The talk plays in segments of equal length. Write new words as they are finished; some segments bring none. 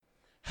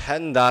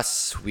And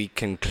thus we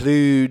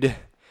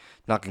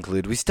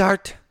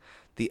start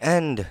the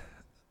end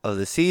of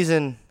the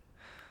season.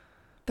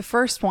 The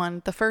first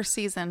season.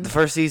 The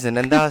first season,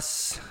 and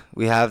thus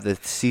we have the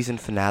season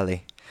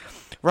finale.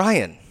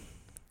 Ryan.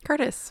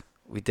 Curtis.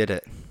 We did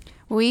it.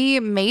 We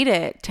made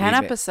it. 10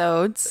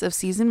 episodes of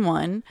season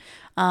 1.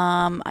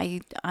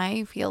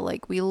 I feel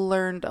like we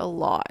learned a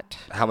lot.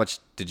 How much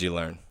did you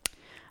learn?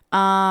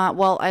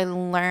 Well, I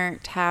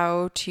learned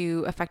how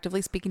to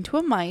effectively speak into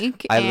a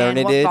mic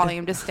and what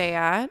volume to stay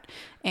at.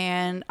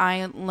 And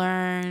I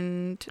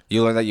learned...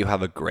 You learned that you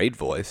have a great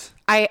voice.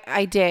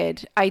 I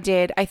did. I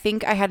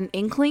think I had an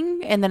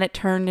inkling, and then it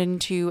turned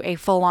into a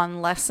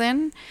full-on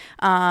lesson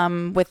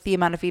with the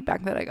amount of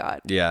feedback that I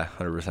got. Yeah,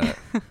 100%.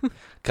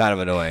 Kind of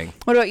annoying.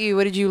 What about you?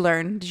 What did you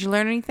learn? Did you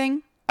learn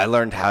anything? I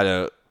learned how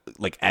to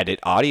edit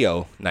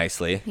audio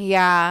nicely.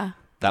 Yeah.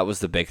 That was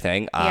the big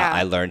thing. Yeah.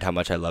 I learned how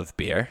much I love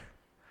beer.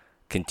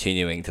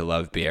 Continuing to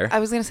love beer. I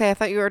was going to say, I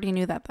thought you already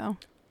knew that, though.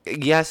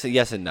 Yes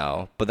and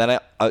no. But then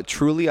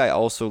I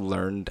also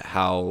learned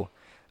how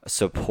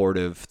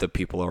supportive the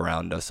people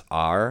around us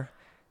are.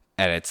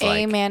 And it's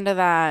Amen to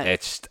that.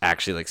 It's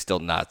actually still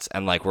nuts.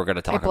 And we're going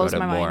to talk about it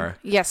more. Mind.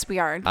 Yes, we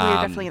are. We're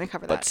definitely going to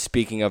cover that. But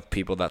speaking of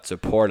people that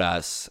support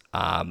us,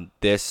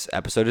 this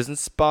episode isn't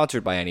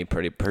sponsored by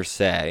anybody per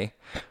se.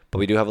 But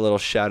we do have a little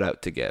shout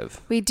out to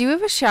give. We do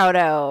have a shout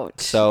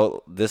out.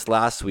 So this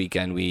last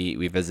weekend, we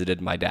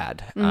visited my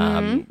dad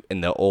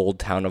in the old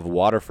town of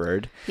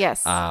Waterford.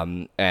 Yes.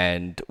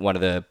 And one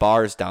of the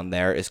bars down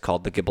there is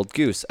called the Gibbled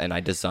Goose, and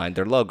I designed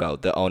their logo.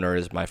 The owner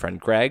is my friend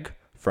Greg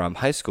from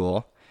high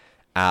school,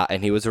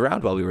 and he was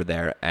around while we were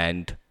there.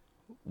 And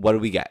what did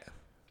we get?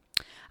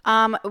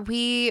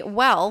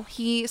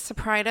 He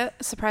surprised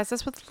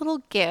us with a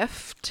little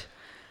gift.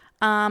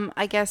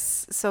 I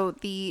guess, so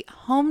the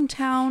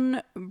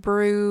Hometown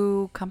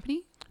Brew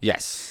Company?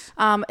 Yes.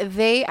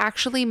 They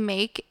actually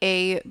make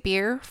a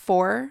beer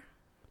for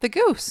the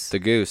Goose. The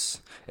Goose.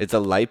 It's a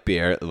light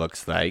beer, it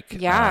looks like.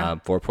 Yeah.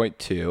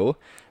 4.2.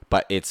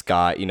 But it's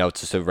got,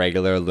 it's just a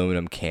regular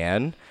aluminum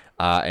can.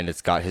 And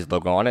it's got his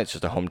logo on it. It's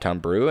just a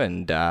hometown brew.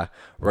 And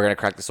we're going to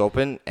crack this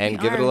open and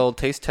give it a little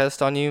taste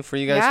test on you for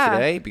you guys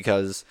today.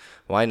 Because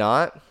why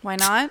not? Why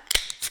not?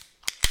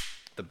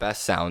 The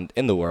best sound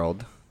in the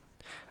world.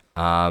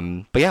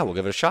 But yeah, we'll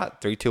give it a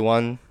shot. 3, 2,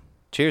 1.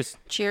 Cheers.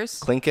 Cheers.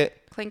 Clink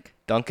it. Clink.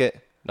 Dunk it.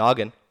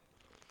 Noggin.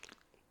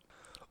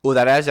 Oh,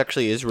 that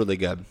actually is really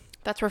good.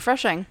 That's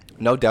refreshing.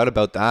 No doubt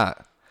about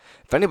that.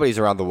 If anybody's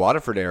around the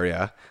Waterford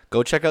area,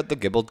 go check out the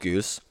Gibbled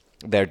Goose.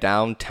 They're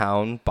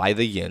downtown by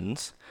the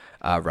Yins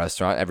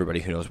restaurant. Everybody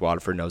who knows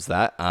Waterford knows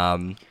that.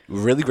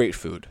 Really great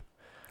food.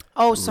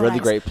 Oh, so really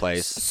nice. Great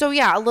place. So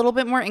yeah, a little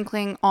bit more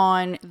inkling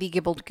on the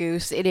Gibbled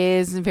Goose. It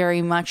is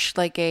very much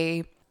like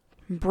a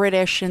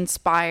British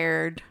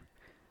inspired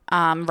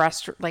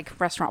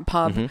restaurant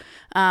pub.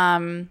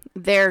 Mm-hmm.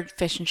 Their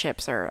fish and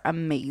chips are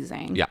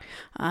amazing. Yeah.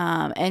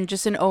 And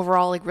just an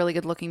overall really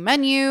good looking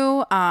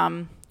menu.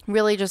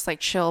 Really just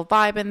chill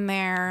vibe in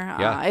there.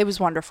 Yeah. It was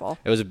wonderful.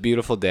 It was a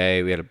beautiful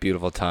day. We had a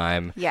beautiful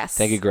time. Yes.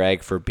 Thank you,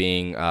 Greg, for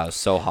being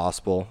so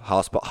hospitable.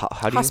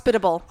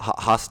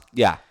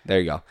 Yeah, there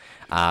you go.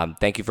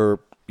 Thank you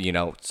for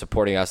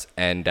supporting us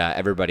and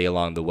everybody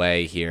along the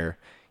way here.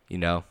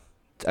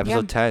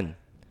 Episode 10.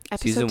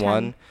 Season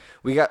 1.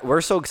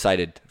 We're so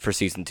excited for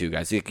season 2,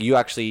 guys. I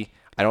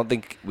don't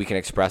think we can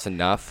express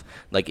enough.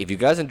 If you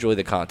guys enjoy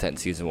the content in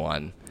season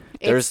 1,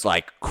 there's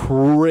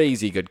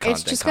crazy good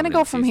content. It's just going to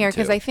go from here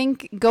because I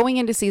think going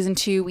into season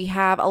 2, we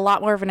have a lot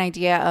more of an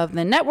idea of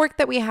the network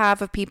that we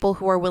have of people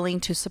who are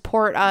willing to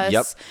support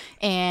us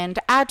and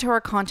add to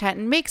our content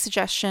and make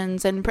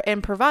suggestions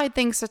and provide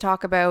things to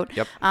talk about.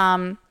 Yep.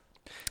 And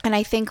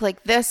I think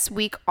this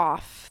week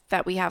off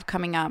that we have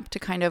coming up to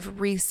kind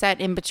of reset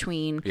in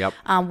between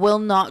will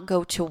not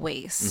go to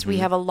waste. Mm-hmm. We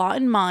have a lot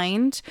in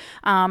mind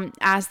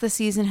as the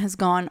season has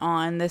gone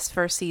on, this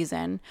first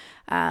season.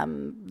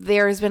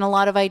 There's been a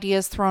lot of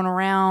ideas thrown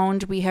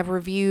around. We have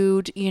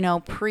reviewed,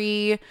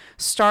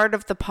 pre-start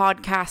of the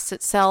podcast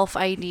itself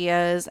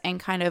ideas and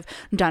kind of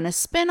done a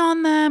spin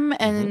on them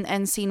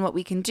and seen what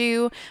we can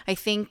do. I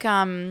think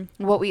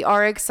what we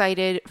are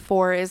excited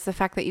for is the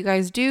fact that you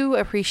guys do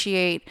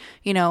appreciate,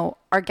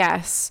 our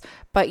guests,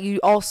 but you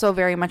also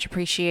very much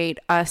appreciate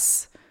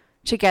us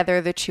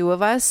together, the two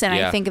of us, and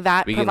I think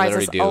that provides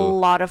us a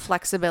lot of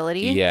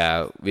flexibility.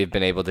 Yeah, we've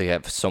been able to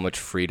have so much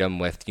freedom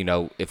with,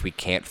 if we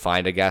can't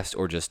find a guest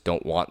or just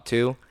don't want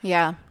to,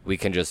 we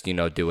can just,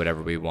 do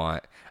whatever we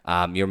want.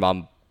 Your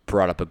mom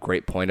brought up a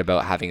great point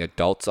about having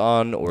adults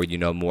on or,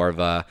 more of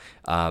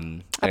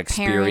an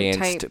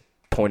experienced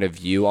point of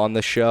view on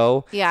the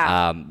show.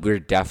 We're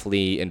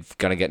definitely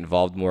gonna get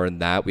involved more in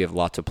that. We have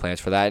lots of plans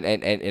for that,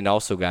 and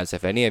also, guys,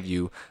 if any of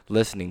you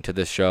listening to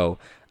this show,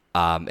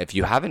 if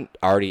you haven't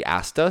already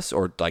asked us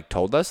or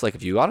told us,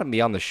 if you want to be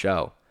on the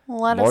show,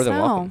 let us know.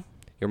 Welcome.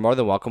 You're more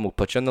than welcome. We'll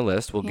put you on the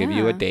list. We'll give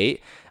you a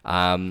date,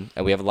 and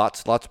we have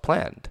lots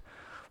planned.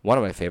 One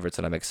of my favorites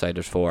that I'm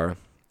excited for.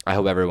 I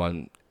hope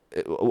everyone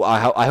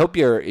I hope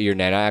your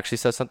Nana actually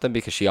says something,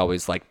 because she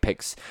always like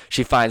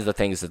she finds the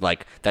things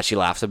that she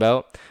laughs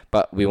about.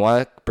 But we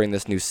want to bring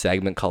this new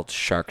segment called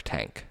Shark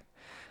Tank,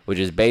 which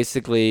is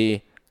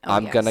basically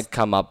I'm gonna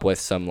come up with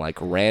some like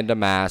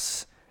random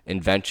ass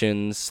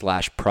inventions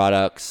 /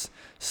 products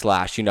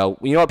 / you know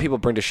what people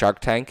bring to Shark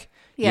Tank,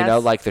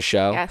 like the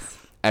show. Yes.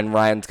 And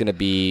Ryan's gonna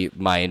be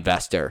my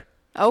investor.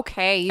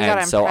 Okay, you gotta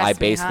impress me, so I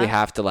basically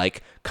have to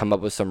like come up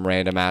with some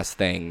random ass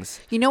things.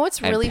 You know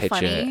what's really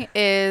funny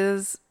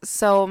is,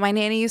 so my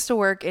nanny used to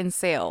work in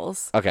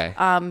sales. Okay.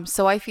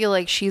 So I feel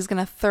like she's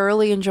gonna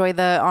thoroughly enjoy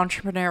the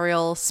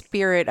entrepreneurial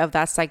spirit of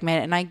that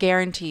segment, and I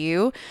guarantee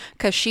you,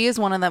 because she is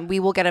one of them, we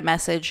will get a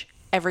message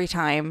every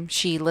time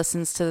she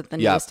listens to the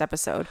newest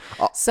episode.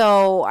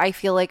 So I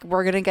feel like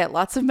we're going to get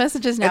lots of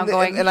messages now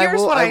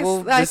here's what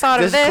I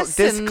thought of this.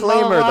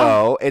 Disclaimer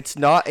though, it's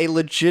not a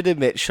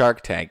legitimate Shark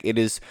Tank. It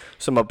is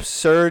some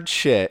absurd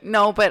shit.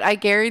 No, but I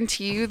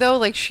guarantee you though,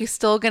 like she's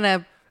still going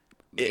to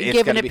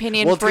give an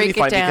opinion, break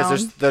it down.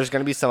 Because there's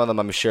going to be some of them,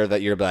 I'm sure,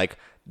 that you're like,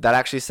 that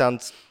actually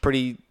sounds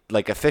pretty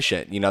like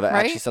efficient, that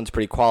actually sounds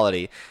pretty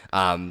quality.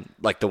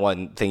 Like the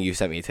one thing you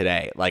sent me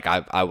today, like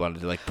I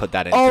wanted to like put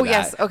that in. Oh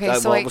yes, okay. No.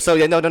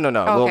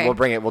 Okay. We'll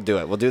bring it. We'll do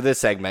it. We'll do this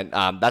segment.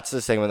 That's the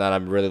segment that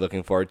I'm really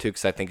looking forward to,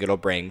 because I think it'll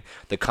bring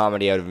the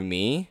comedy out of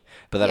me,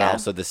 but then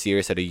also the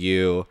serious out of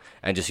you,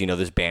 and just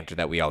this banter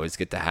that we always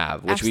get to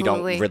have, which we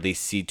don't really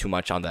see too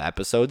much on the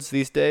episodes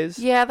these days.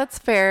 Yeah, that's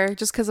fair,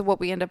 just because of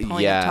what we end up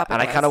pulling. Yeah,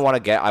 and I kind of want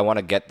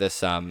to get this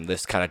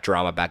this kind of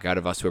drama back out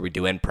of us, where we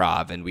do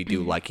improv and we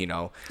do like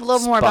a little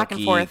more back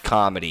and forth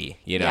comedy.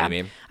 You know what I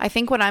mean? I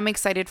think what I'm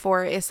excited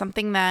for is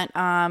something that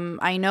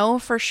I know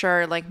for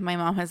sure. Like my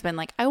mom has been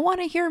like, I want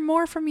to hear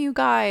more from you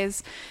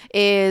guys.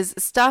 Is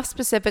stuff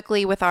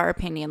specifically with our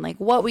opinion, like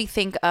what we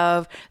think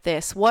of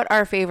this, what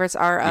our favorites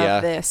are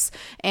of this,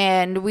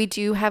 and we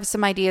do have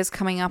some ideas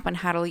coming up on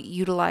how to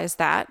utilize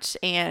that,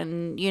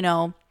 and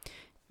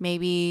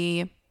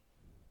maybe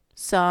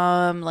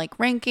some like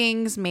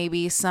rankings,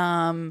 maybe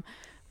some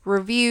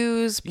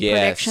reviews,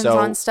 predictions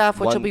on stuff,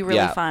 which will be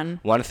really fun.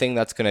 One thing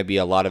that's going to be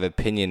a lot of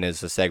opinion is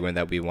the segment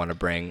that we want to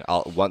bring.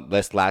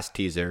 This last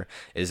teaser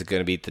is going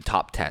to be the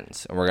top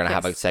 10s, and we're going to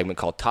have a segment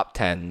called Top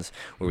 10s,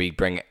 where we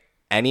bring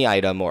any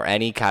item or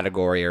any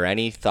category or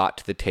any thought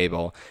to the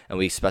table, and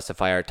we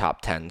specify our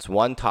top 10s.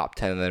 One top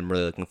 10 that I'm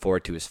really looking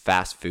forward to is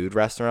fast food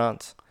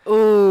restaurants.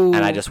 Ooh.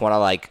 And I just want to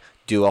like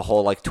do a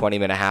whole like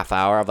 20-minute half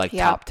hour of like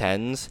top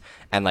 10s,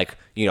 and like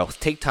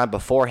take time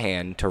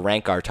beforehand to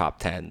rank our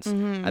top 10s,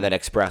 and then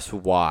express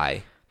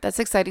why. That's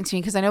exciting to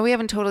me, because I know we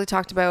haven't totally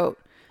talked about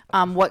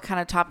what kind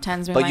of top 10s we might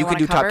want to cover. But you could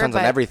do top 10s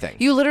on everything.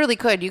 You literally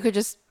could. You could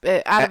just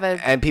out of a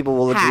and people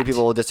will agree,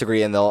 people will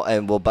disagree, and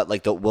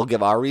we'll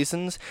give our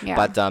reasons. Yeah.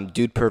 But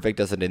Dude Perfect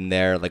does it in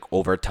their like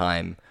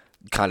overtime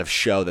kind of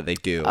show that they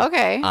do.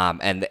 Okay.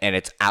 And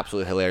it's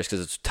absolutely hilarious,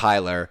 because it's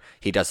Tyler.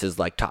 He does his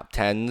like top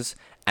 10s.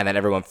 And then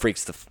everyone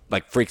freaks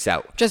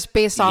out just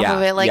based off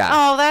of it. Like,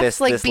 oh, that's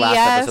like this BS.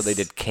 Last episode they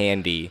did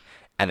candy,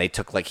 and they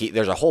took like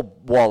there's a whole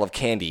wall of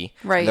candy.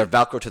 Right. And they're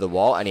Velcro to the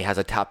wall, and he has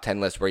a top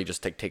 10 list where he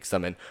just takes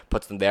them and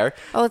puts them there.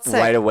 Oh, it's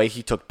right away.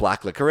 He took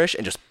black licorice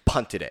and just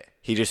punted it.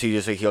 He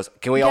goes,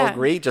 can we all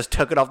agree? Just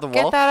took it off the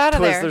wall. Get that out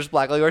of there. Twizzlers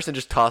black licorice and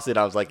just tossed it.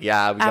 I was like,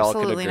 yeah, we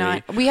absolutely all can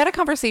agree. Not. We had a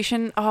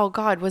conversation. Oh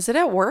God, was it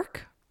at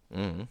work?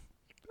 Mm-hmm.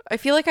 I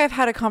feel like I've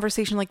had a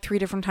conversation like 3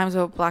 different times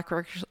about black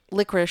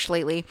licorice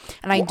lately,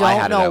 and I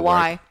don't know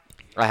why.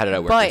 I had it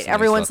at work. But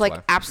everyone's like,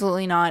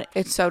 absolutely not.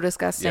 It's so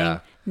disgusting. Yeah.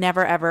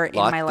 Never, ever in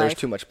my life. There's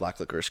too much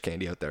black licorice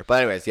candy out there.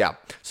 But anyways, yeah.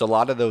 So a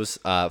lot of those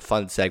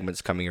fun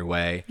segments coming your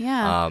way.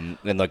 Yeah.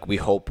 And like we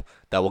hope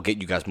that will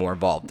get you guys more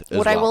involved as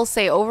well. I will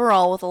say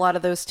overall with a lot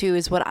of those too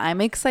is what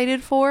I'm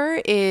excited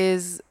for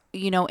is,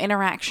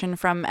 interaction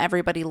from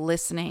everybody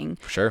listening.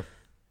 For sure.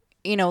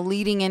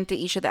 Leading into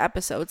each of the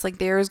episodes, like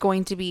there's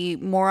going to be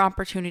more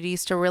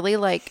opportunities to really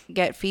like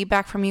get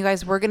feedback from you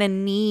guys. We're going to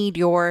need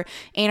your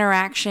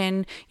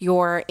interaction,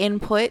 your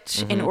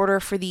input in order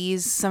for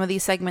some of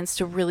these segments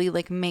to really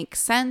like make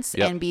sense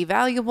and be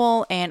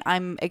valuable. And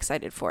I'm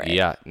excited for it.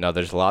 Yeah, no,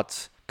 there's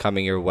lots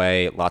coming your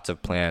way, lots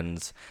of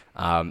plans.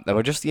 And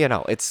we're just,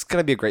 it's going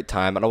to be a great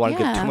time. I don't want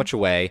to give too much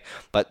away,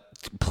 but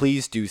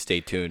please do stay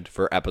tuned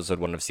for episode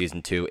 1 of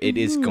season 2. It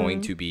is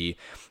going to be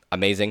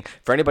amazing.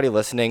 For anybody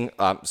listening,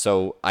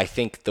 so I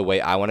think the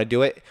way I want to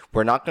do it,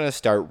 we're not going to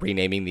start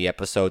renaming the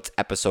episodes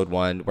episode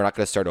 1. We're not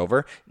going to start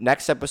over.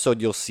 Next episode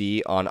you'll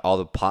see on all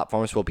the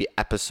platforms will be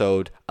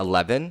episode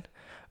 11.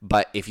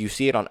 But if you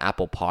see it on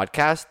Apple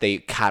Podcasts, they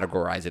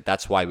categorize it.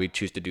 That's why we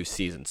choose to do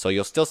seasons. So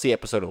you'll still see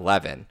episode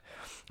 11.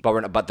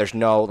 But there's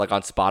no, like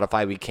on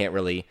Spotify, we can't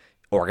really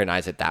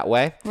organize it that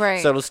way. Right.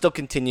 So it'll still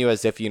continue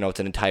as if, it's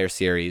an entire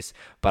series,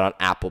 but on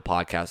Apple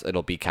Podcasts,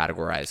 it'll be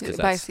categorized because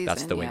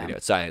that's the way we do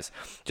it. So anyways,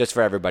 just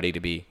for everybody to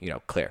be,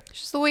 clear.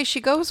 It's just the way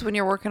she goes when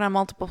you're working on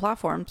multiple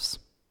platforms.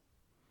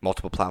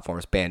 Multiple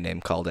platforms, band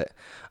name called it.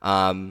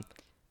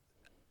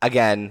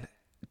 Again,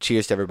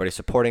 cheers to everybody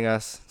supporting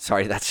us.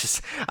 Sorry, that's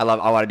just, I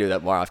want to do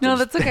that more often. No,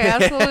 that's okay.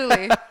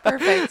 Absolutely.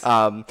 Perfect.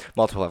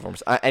 Multiple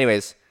platforms.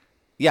 Anyways,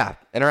 yeah,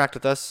 interact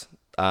with us.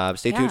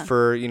 Stay tuned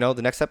for,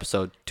 the next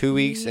episode. 2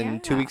 weeks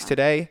and 2 weeks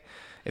today.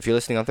 If you're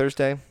listening on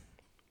Thursday,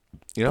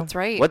 That's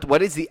right.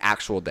 What is the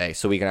actual day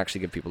so we can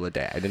actually give people a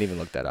day? I didn't even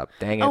look that up.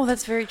 Dang it. Oh,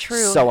 that's very true.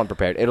 So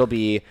unprepared. It'll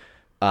be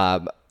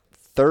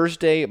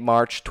Thursday,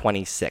 March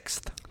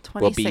 26th.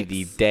 Will be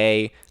the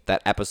day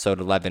that episode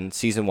 11,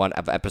 season 1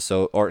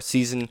 of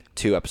season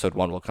 2, episode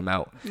 1 will come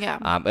out.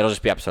 Yeah. It'll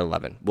just be episode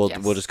 11. We'll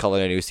just call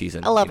it a new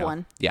season. A loved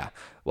one. Yeah.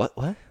 What?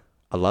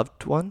 A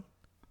loved one?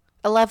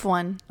 A loved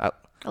one.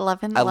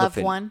 11. Loved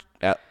one.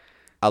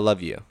 I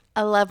love you.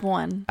 A loved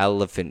one.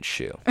 Elephant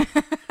shoe.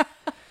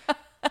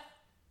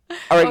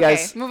 All right,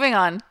 guys. Moving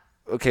on.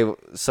 Okay,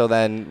 so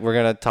then we're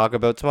gonna talk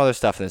about some other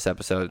stuff in this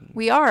episode.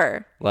 We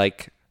are.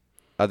 Like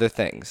other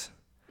things.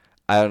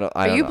 I don't know.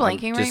 Are you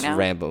blanking right now? Just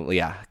rambling.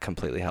 Yeah,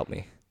 completely help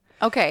me.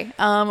 Okay.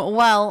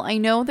 Well, I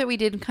know that we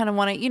did kind of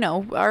want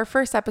to, our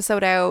first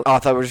episode out. Oh, I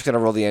thought we were just gonna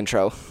roll the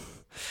intro.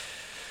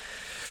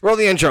 Roll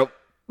the intro.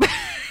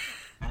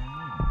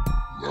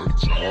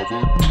 Let's have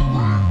a drink.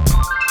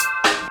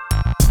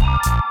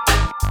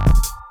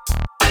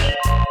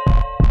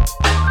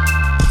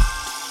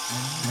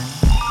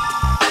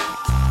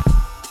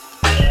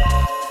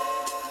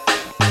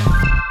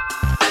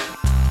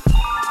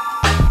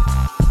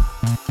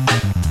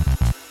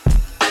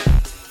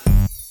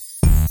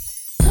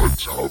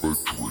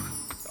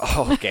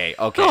 Okay.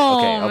 Oh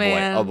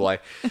boy.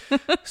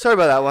 Sorry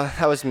about that one.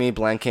 That was me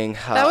blanking.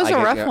 That was a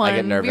rough one. I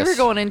get nervous. We were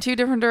going in 2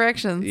 different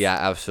directions. Yeah,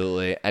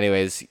 absolutely.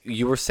 Anyways,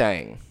 you were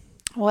saying.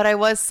 What I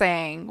was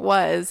saying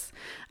was,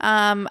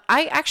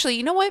 I actually,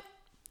 you know what?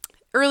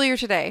 Earlier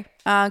today,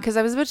 because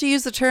I was about to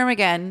use the term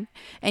again,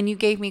 and you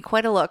gave me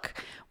quite a look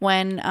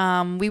when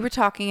we were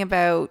talking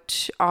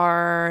about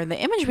the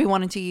image we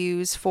wanted to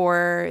use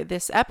for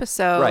this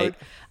episode. Right.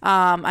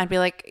 I'd be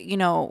like,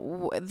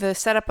 the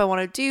setup I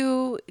want to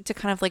do to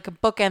kind of like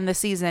bookend the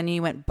season. And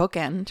you went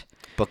bookend.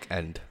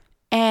 Bookend.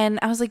 And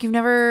I was like, you've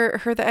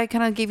never heard that? I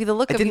kind of gave you the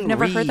look of you've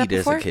never heard that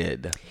before. As a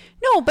kid.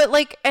 No, but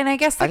and I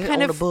guess that I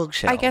didn't own a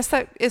bookshelf. I guess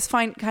that is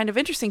kind of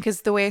interesting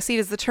because the way I see it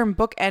is the term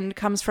bookend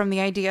comes from the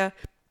idea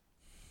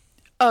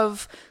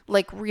of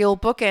like real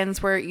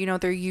bookends where,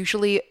 they're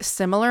usually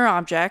similar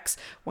objects.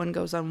 One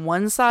goes on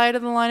one side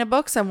of the line of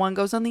books and one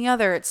goes on the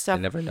other. It's stuff.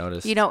 I never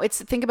noticed.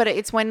 Think about it.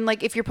 It's when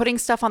if you're putting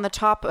stuff on the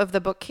top of the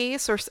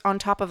bookcase or on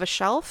top of a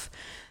shelf,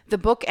 the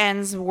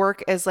bookends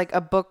work as like a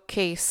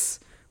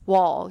bookcase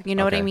wall. You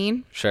know what I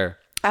mean? Sure.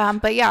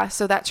 But yeah,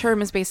 so that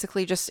term is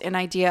basically just an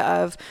idea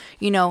of,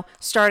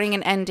 starting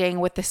and ending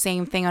with the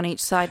same thing on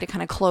each side to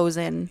kind of close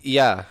in.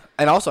 Yeah.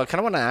 And also, I kind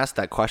of want to ask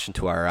that question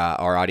to our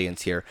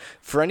audience here.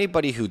 For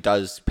anybody who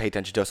does pay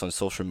attention to us on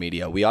social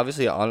media, we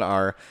obviously on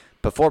our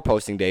before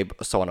posting day,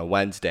 so on a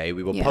Wednesday,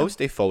 we will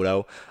post a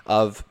photo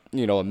of,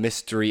 a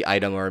mystery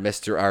item or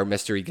our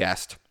mystery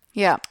guest.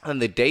 Yeah. On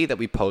the day that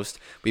we post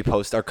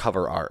our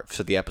cover art.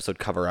 So the episode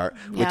cover art,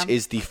 which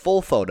is the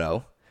full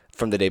photo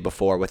from the day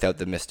before without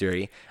the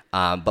mystery,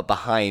 but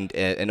behind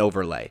an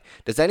overlay.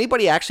 Does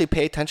anybody actually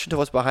pay attention to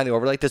what's behind the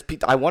overlay?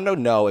 I want to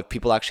know if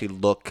people actually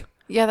look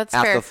that's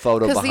at fair. the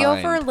photo behind.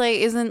 Because the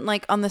overlay isn't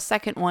like on the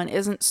second one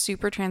isn't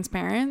super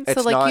transparent.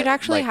 So you'd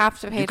actually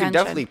have to pay attention. You can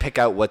definitely pick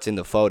out what's in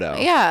the photo.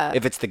 Yeah.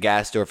 If it's the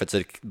guest or if it's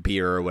a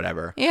beer or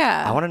whatever.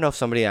 Yeah. I want to know if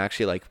somebody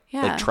actually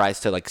tries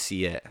to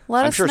see it.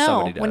 Let us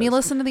know. When you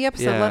listen to the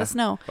episode, let us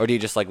know. Or do you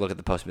just look at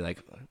the post and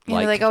be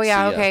like oh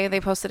yeah, okay, they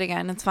posted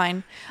again. It's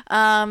fine.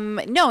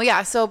 No,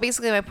 yeah. So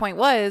basically my point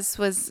was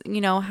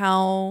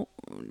how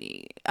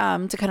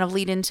to kind of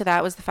lead into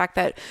that was the fact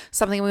that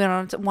something we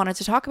wanted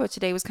to talk about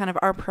today was kind of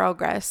our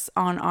progress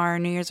on our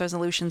New Year's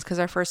resolutions, because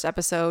our first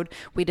episode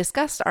we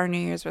discussed our New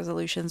Year's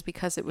resolutions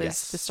because it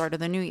was the start of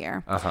the new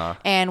year.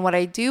 And what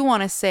I do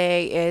want to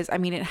say is,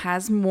 it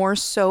has more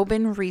so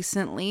been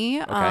recently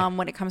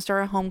when it comes to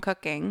our home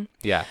cooking.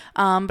 Yeah.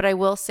 But I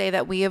will say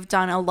that we have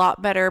done a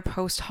lot better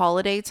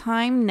post-holiday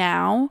time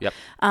now. Yep.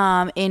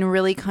 In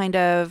really kind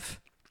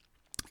of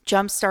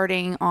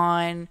jump-starting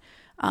on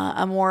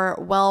a more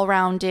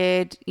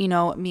well-rounded,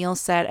 meal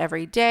set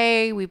every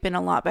day. We've been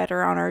a lot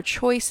better on our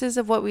choices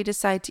of what we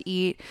decide to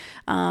eat.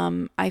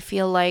 I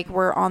feel like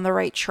we're on the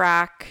right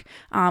track.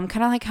 Kind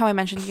of like how I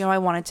mentioned, I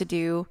wanted to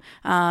do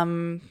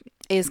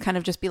is kind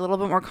of just be a little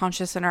bit more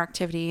conscious in our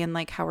activity and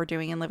like how we're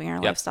doing and living our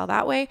lifestyle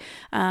that way.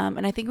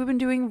 And I think we've been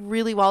doing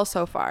really well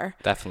so far.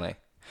 Definitely.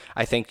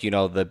 I think,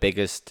 the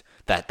biggest,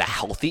 the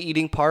healthy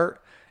eating part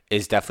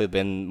is definitely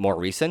been more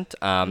recent.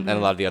 And a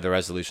lot of the other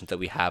resolutions that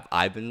we have,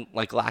 I've been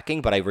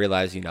lacking, but I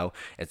realize,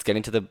 it's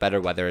getting to the better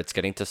weather. It's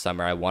getting to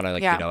summer. I want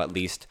to at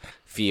least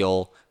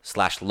feel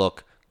 /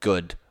 look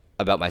good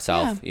about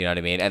myself. You know what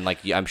I mean? And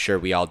I'm sure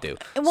we all do.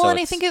 Well, and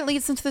I think it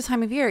leads into the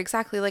time of year.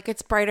 Exactly.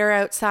 It's brighter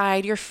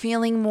outside. You're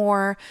feeling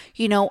more,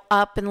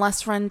 up and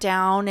less run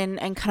down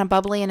and kind of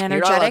bubbly and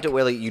energetic. You're not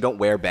allowed to you don't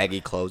wear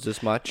baggy clothes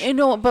as much.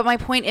 No, but my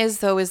point is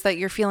that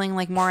you're feeling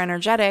more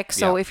energetic.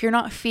 So if you're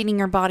not feeding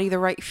your body the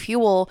right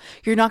fuel,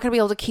 you're not going to be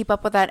able to keep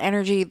up with that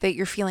energy that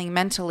you're feeling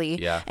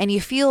mentally. Yeah. And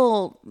you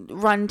feel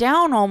run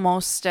down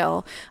almost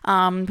still.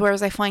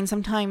 Whereas I find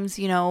sometimes,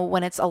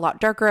 when it's a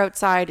lot darker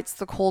outside, it's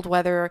the cold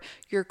weather,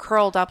 you're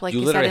curled up, like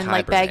you said, in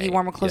like baggy,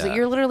 warmer clothes.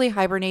 You're literally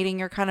hibernating.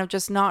 You're kind of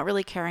just not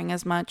really caring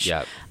as much.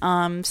 Yeah.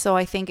 So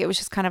I think it was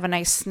just kind of a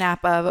nice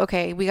snap of,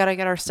 okay, we got to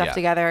get our stuff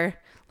together.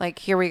 Like,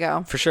 here we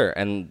go. For sure.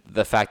 And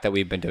the fact that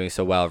we've been doing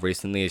so well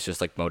recently is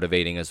just like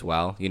motivating as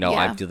well. You know,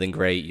 I'm feeling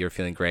great. You're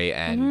feeling great.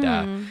 And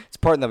it's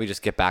important that we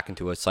just get back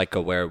into a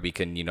cycle where we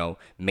can, you know,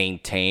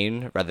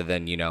 maintain rather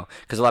than, you know,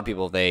 because a lot of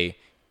people, they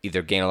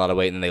either gain a lot of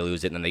weight and then they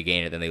lose it and then they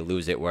gain it and then they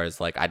lose it. Whereas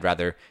like, I'd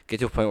rather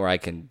get to a point where I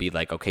can be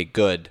like, okay,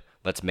 good.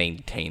 Let's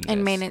maintain this.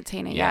 And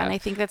maintain it. Yeah. And I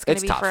think that's going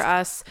to be tough for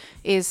us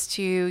is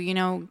to, you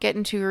know, get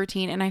into a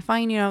routine. And I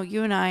find, you know,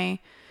 you and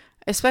I,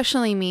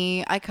 especially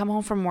me, I come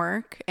home from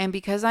work and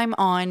because I'm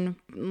on,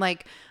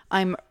 like,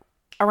 I'm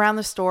around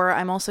the store,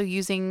 I'm also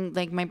using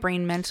like my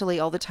brain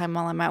mentally all the time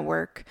while I'm at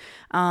work.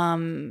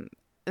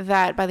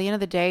 That by the end of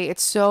the day,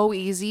 it's so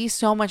easy,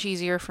 so much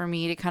easier for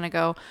me to kind of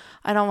go,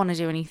 I don't want to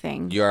do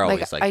anything. You're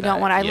always like I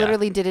don't want, I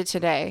literally did it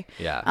today.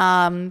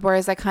 Yeah.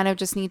 Whereas I kind of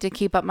just need to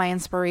keep up my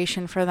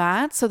inspiration for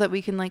that so that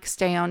we can like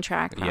stay on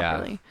track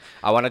properly. Yeah.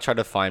 I want to try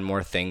to find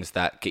more things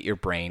that get your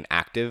brain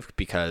active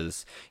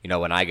because, you know,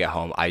 when I get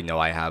home, I know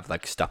I have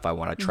like stuff I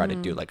want to try to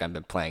do. Like I've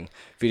been playing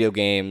video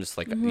games,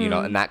 like, you know,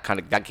 and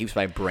that keeps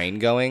my brain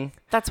going.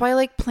 That's why I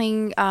like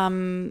playing,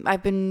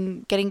 I've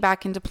been getting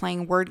back into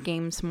playing word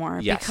games more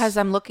because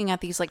I'm looking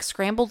at these like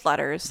scrambled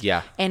letters.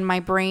 Yeah. And my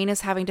brain is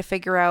having to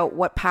figure out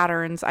what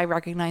patterns I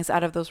recognize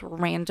out of those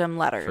random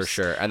letters. For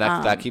sure. And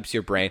that keeps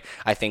your brain.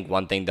 I think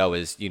one thing though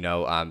is, you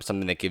know,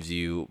 something that gives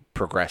you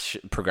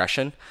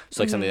progression.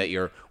 So like something that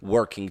you're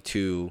working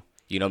to,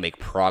 you know, make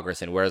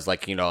progress in. Whereas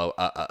like, you know,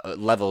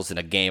 levels in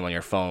a game on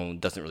your phone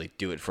doesn't really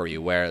do it for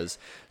you. Whereas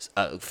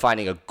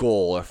finding a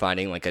goal or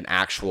finding like an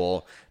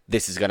actual,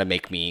 this is going to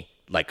make me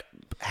like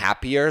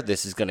happier,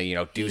 this is gonna, you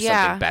know, do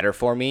something better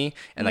for me,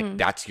 and like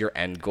that's your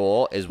end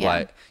goal is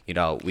what, you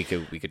know, we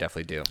could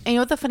definitely do. And you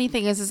know what the funny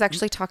thing is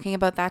actually talking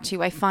about that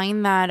too, I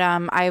find that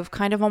I've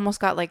kind of almost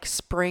got like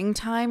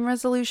springtime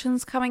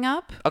resolutions coming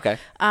up. Okay.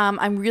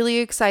 I'm really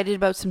excited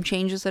about some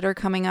changes that are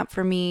coming up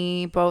for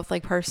me, both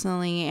like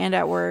personally and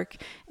at work,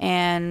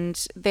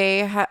 and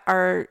they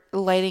are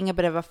lighting a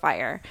bit of a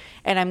fire,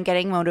 and I'm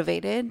getting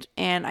motivated,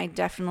 and I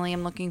definitely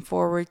am looking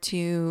forward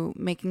to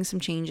making some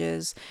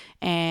changes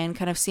and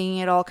kind of seeing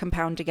it all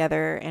compound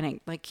together and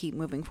like keep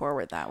moving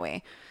forward that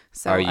way.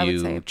 So are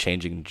you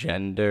changing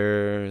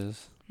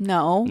genders?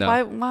 No.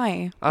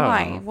 Why? I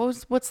don't know.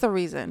 What's the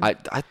reason?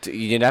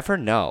 You never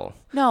know.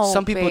 No.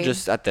 Some people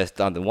just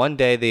on the one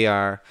day they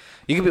are.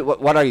 You could be.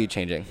 What are you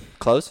changing?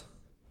 Clothes,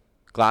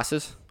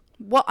 glasses,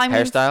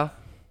 hairstyle,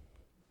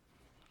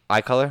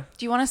 eye color.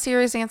 Do you want a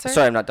serious answer?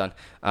 Sorry, I'm not done.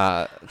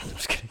 I'm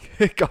just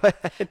kidding. Go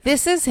ahead.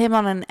 This is him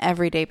on an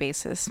everyday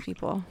basis,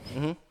 people.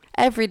 Mm-hmm.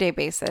 Everyday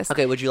basis.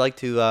 Okay, would you like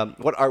to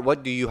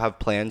what do you have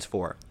plans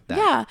for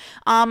that?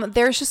 Yeah.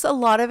 There's just a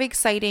lot of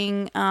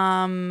exciting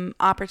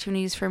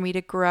opportunities for me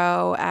to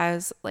grow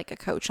as like a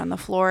coach on the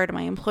floor to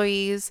my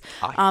employees.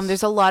 Nice.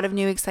 There's a lot of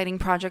new exciting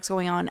projects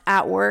going on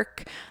at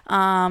work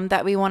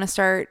that we want to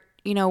start,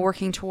 you know,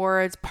 working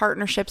towards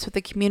partnerships with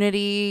the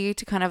community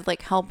to kind of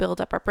like help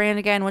build up our brand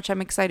again, which I'm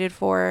excited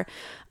for.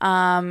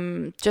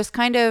 Just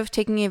kind of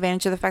taking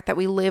advantage of the fact that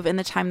we live in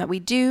the time that we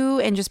do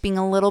and just being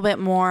a little bit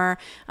more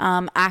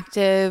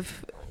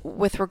active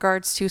with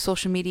regards to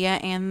social media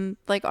and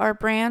like our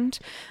brand.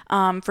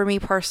 For me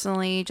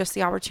personally, just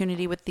the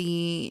opportunity with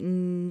the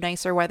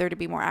nicer weather to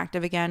be more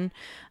active again.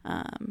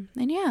 And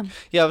yeah,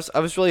 I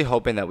was really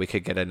hoping that we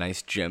could get a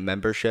nice gym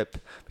membership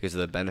because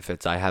of the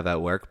benefits I have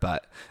at work,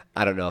 but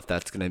I don't know if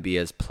that's going to be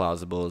as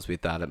plausible as we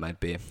thought it might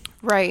be.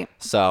 Right.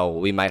 So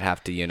we might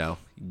have to, you know,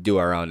 do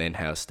our own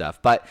in-house stuff.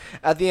 But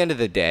at the end of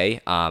the day,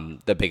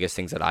 the biggest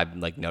things that I'm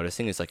like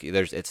noticing is like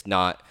it's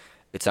not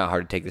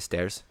hard to take the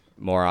stairs.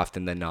 More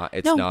often than not,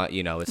 it's not,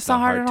 you know, it's not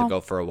hard to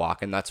go for a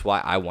walk. And that's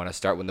why I want to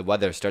start when the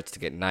weather starts to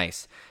get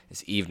nice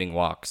is evening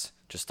walks,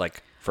 just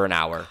like for an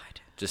hour.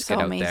 Just get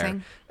out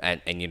there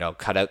and, you know,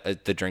 cut out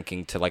the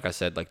drinking to, like I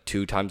said, like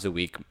 2 times a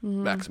week,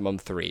 maximum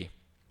 3.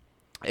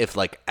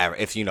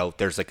 If you know,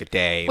 there's like a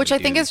day. Which I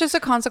think is just a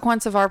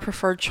consequence of our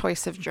preferred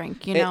choice of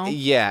drink, you know?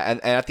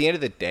 And at the end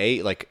of the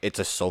day, like it's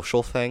a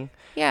social thing.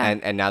 Yeah.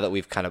 And now that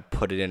we've kind of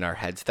put it in our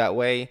heads that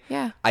way,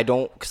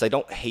 because I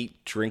don't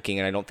hate drinking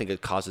and I don't think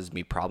it causes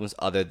me problems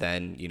other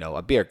than, you know,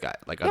 a beer gut,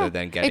 other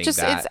than getting it's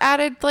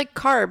added like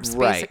carbs,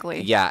 right.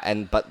 basically.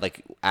 Yeah. But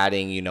like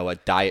adding, you know, a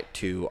diet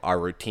to our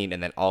routine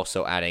and then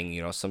also adding,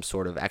 you know, some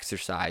sort of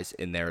exercise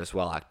in there as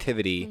well,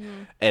 activity,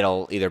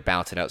 it'll either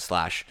balance it out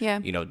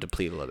 / you know,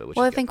 deplete a little bit.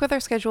 Well, I think with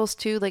our schedules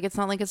too, like it's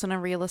not like it's an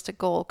unrealistic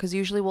goal because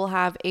usually we'll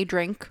have a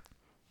drink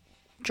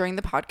during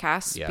the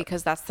podcast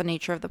because that's the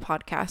nature of the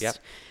podcast. Yep.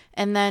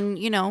 And then,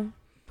 you know,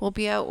 we'll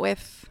be out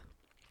with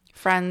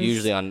friends.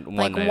 Usually on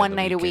one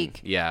night a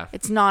week. Yeah.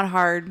 It's not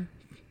hard,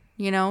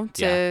 you know,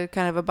 to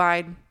kind of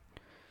abide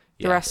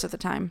the rest of the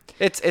time.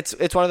 It's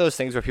one of those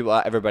things where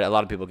a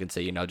lot of people can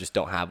say, you know, just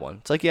don't have one.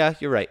 It's like, yeah,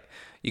 you're right.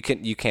 You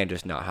can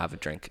just not have a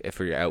drink if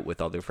you're out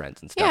with other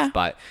friends and stuff. Yeah.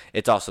 But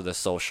it's also the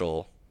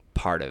social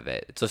part of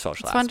it. It's a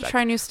social aspect. It's fun to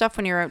try new stuff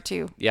when you're out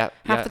too. Yeah.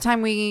 Half the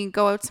time we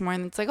go out somewhere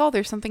and it's like, oh,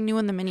 there's something new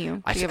in the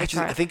menu. I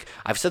think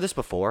I've said this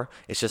before.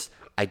 It's just,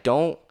 I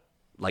don't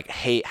like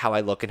hate how I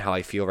look and how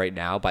I feel right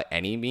now by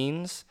any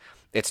means.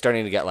 It's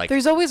starting to get like,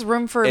 there's always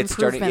room for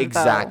improvement.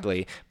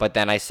 Exactly. But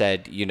then I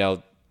said,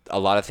 a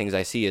lot of things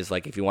I see is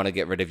like, if you want to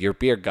get rid of your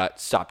beer gut,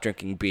 stop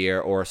drinking beer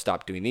or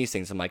stop doing these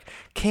things. I'm like,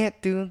 can't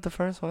do the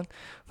first one.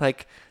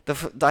 Like I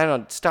don't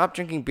know, stop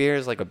drinking beer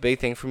is like a big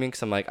thing for me,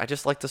 because I'm like, I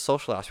just like the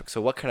social aspect.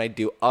 So what can I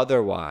do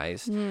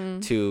otherwise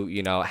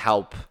to,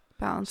 help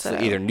balance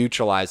it, either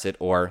neutralize it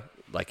or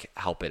like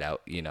help it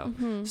out,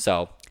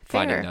 So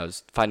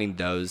finding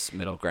those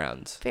middle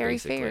grounds. Very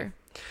fair.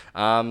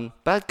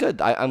 But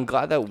good. I'm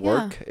glad that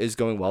work is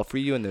going well for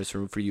you and there's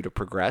room for you to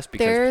progress,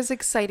 because there's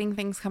exciting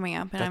things coming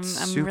up and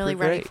I'm really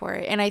ready for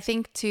it. And I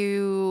think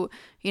to,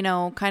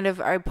 kind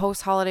of our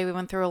post holiday, we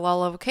went through a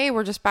lull of, okay,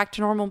 we're just back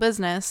to normal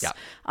business.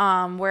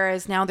 Yeah.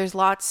 Whereas now there's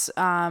lots,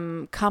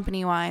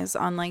 company wise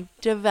on like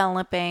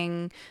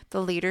developing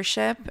the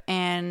leadership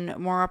and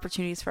more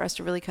opportunities for us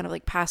to really kind of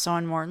like pass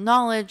on more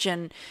knowledge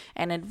and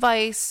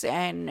advice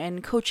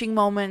and coaching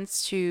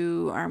moments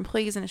to our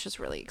employees. And it's just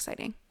really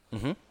exciting.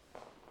 Mm-hmm.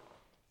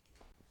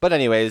 But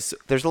anyways,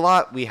 there's a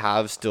lot we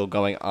have still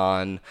going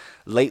on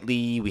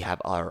lately. We have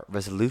our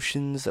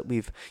resolutions that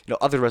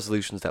other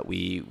resolutions that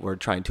we were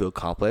trying to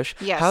accomplish.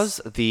 Yes. How's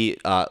the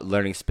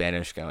learning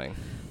Spanish going?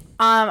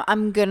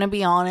 I'm going to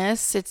be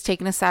honest. It's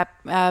taken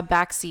a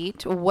back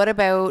seat. What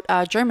about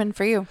German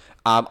for you?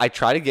 I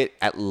try to get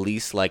at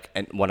least like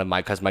one of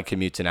because my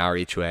commute's an hour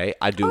each way.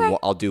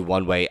 I'll do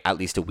one way at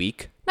least a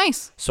week.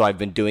 Nice. So I've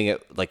been doing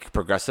it like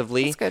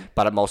progressively. That's good.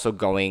 But I'm also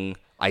going,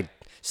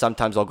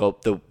 sometimes I'll go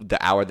the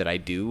hour that I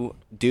do,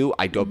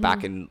 I go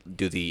back and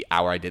do the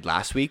hour I did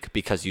last week,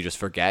 because you just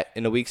forget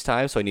in a week's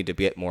time. So I need to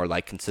be more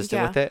like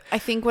consistent with it. I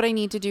think what I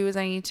need to do is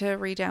I need to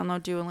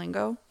re-download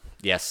Duolingo.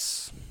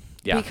 Yes.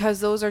 Yeah. Because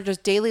those are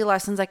just daily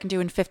lessons I can do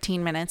in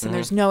 15 minutes and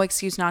there's no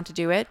excuse not to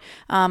do it.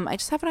 I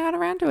just haven't got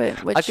around to it.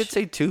 I could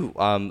say too,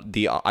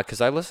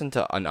 because I listened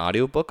to an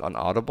audiobook on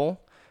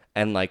Audible.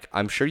 And like,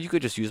 I'm sure you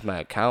could just use my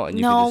account and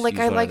you could just use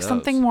I like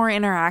something more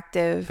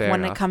interactive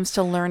when it comes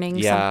to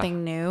learning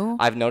something new.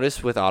 I've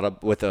noticed with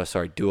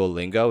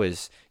Duolingo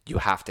is you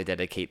have to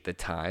dedicate the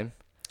time.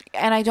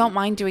 And I don't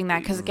mind doing that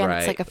because again,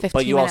 it's like a 15-minute lesson.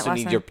 But you also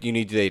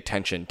need the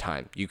attention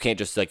time. You can't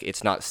just like,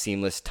 it's not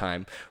seamless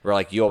time where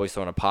like you always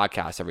throw on a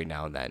podcast every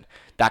now and then.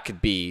 That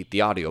could be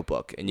the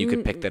audiobook and you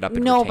could pick that up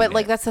and but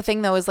like that's the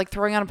thing though, is like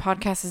throwing on a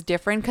podcast is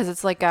different because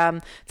it's like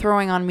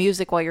throwing on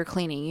music while you're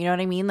cleaning. You know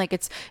what I mean? Like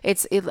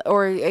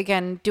or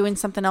again, doing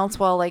something else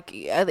while like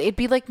it'd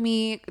be like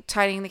me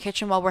tidying the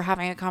kitchen while we're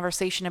having a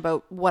conversation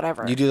about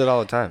whatever. You do that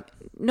all the time.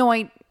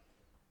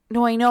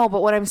 No, I know,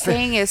 but what I'm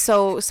saying is,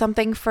 so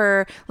something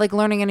for like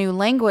learning a new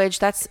language,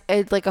 that's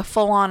like a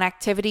full-on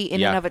activity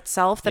in and of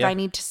itself that I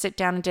need to sit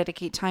down and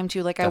dedicate time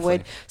to. Like Definitely. I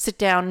would sit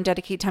down and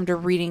dedicate time to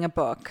reading a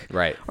book.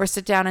 Right. Or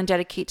sit down and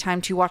dedicate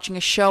time to watching a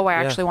show I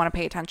actually want to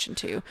pay attention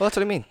to. Well, that's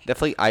what I mean.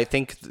 Definitely, I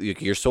think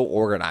you're so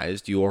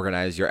organized. You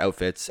organize your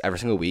outfits every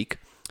single week.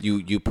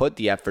 You put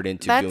the effort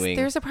into doing...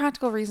 There's a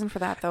practical reason for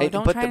that, though.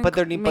 Don't try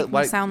to make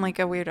me sound like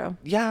a weirdo.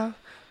 Yeah.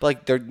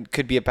 Like there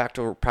could be a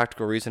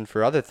practical reason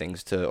for other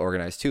things to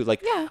organize too.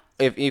 Like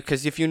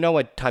because if you know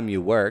what time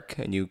you work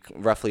and you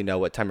roughly know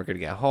what time you're gonna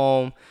get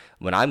home,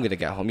 when I'm gonna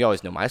get home, you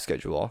always know my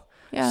schedule.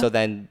 Yeah. So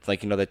then like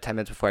the 10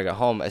 minutes before I get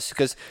home,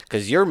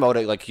 because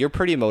you're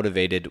pretty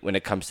motivated when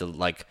it comes to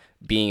like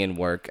being in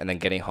work and then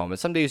getting home. And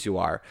some days you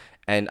are,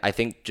 and I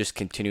think just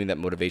continuing that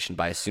motivation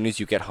by as soon as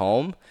you get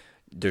home,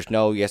 there's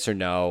no yes or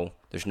no.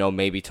 There's no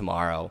maybe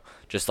tomorrow.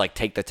 Just like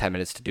take the 10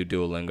 minutes to do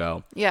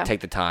Duolingo. Yeah.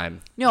 Take the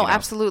time. No,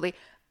 absolutely.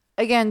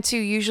 Again, too,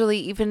 usually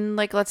even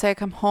like, let's say I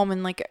come home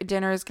and like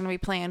dinner is going to be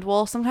planned.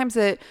 Well, sometimes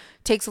it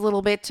takes a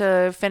little bit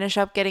to finish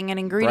up getting an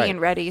ingredient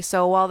ready.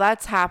 So while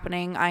that's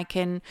happening, I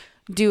can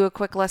do a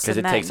quick lesson.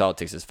 Because all it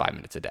takes is 5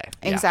 minutes a day.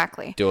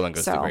 Exactly. Yeah.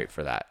 Duolingo's great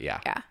for that. Yeah.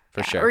 Yeah.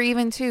 For sure. Or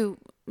even too,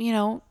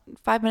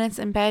 5 minutes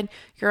in bed,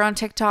 you're on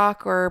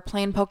TikTok or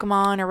playing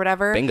Pokemon or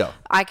whatever. Bingo.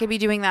 I could be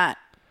doing that,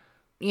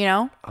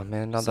 Oh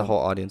man, not the whole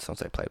audience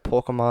knows I play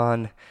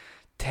Pokemon.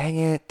 Dang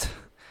it.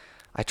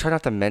 I try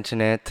not to mention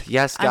it.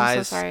 Yes, guys.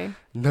 I'm so sorry.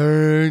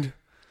 Nerd.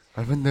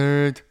 I'm a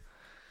nerd.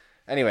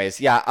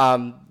 Anyways, yeah.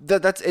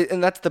 That's it,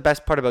 and that's the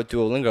best part about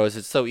Duolingo is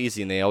it's so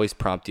easy, and they always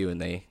prompt you,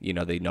 and they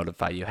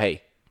notify you,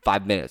 hey,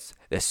 5 minutes.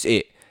 That's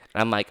it.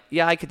 And I'm like,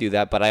 yeah, I could do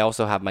that, but I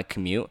also have my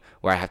commute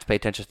where I have to pay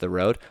attention to the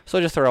road, so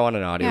I just throw on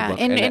an audiobook.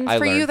 Yeah, and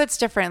for you, that's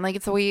different. Like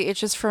it's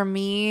just for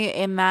me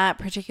in that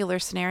particular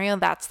scenario,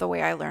 that's the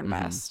way I learn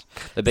best.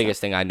 The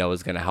biggest thing I know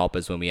is going to help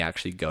is when we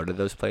actually go to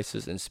those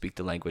places and speak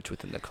the language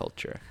within the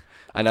culture.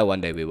 I know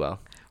one day we will.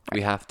 Right.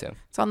 We have to.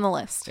 It's on the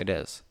list. It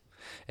is.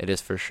 It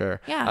is for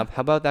sure. Yeah. How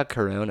about that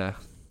Corona?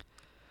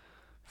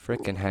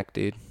 Freaking heck,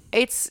 dude.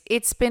 It's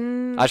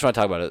been. I just want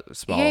to talk about it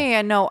small.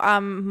 Yeah. No.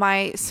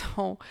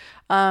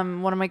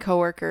 One of my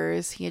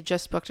coworkers, he had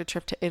just booked a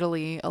trip to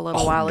Italy a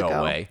little while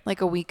ago,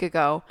 like a week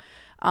ago.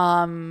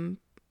 For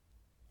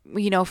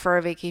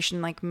a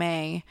vacation like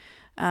May.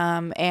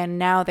 And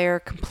now they're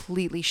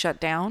completely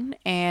shut down.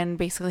 And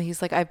basically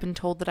he's like, I've been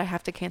told that I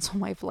have to cancel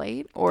my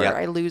flight or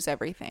I lose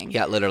everything.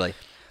 Yeah, literally.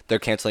 They're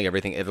canceling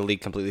everything. Italy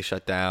completely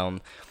shut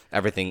down.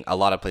 Everything. A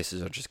lot of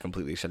places are just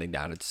completely shutting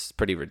down. It's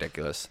pretty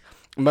ridiculous.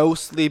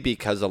 Mostly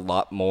because a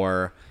lot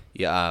more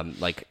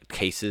like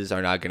cases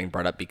are now getting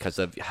brought up because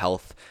of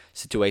health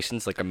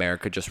situations. Like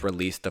America just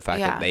released the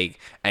fact that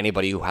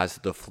anybody who has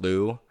the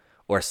flu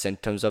or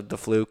symptoms of the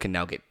flu can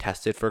now get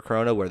tested for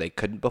corona where they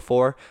couldn't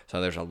before.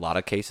 So there's a lot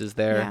of cases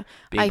there.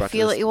 Yeah. I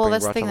feel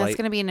that's the thing, that's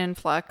going to be an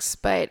influx,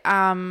 but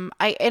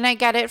I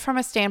get it from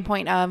a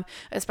standpoint of,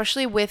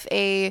 especially with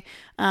a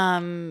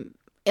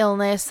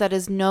illness that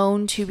is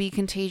known to be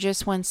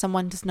contagious when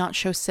someone does not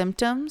show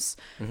symptoms,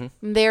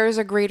 there's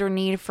a greater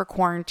need for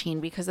quarantine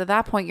because at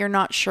that point you're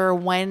not sure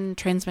when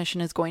transmission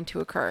is going to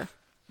occur.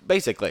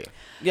 Basically.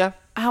 Yeah.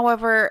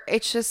 However,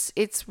 it's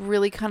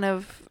really kind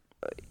of,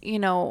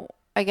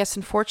 I guess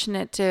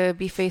unfortunate to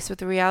be faced with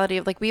the reality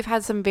of, like, we've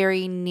had some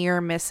very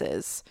near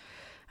misses.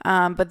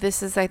 But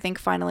this is, I think,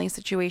 finally a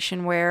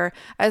situation where,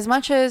 as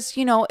much as,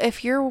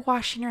 if you're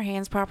washing your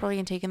hands properly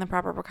and taking the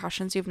proper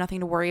precautions, you have nothing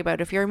to worry about.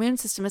 If your immune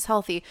system is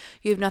healthy,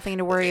 you have nothing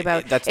to worry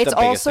about. It's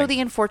also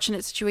the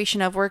unfortunate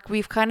situation of where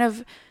we've kind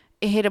of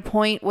hit a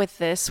point with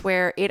this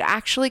where it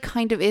actually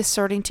kind of is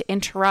starting to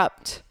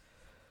interrupt.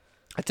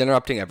 It's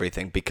interrupting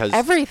everything because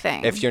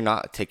if you're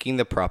not taking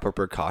the proper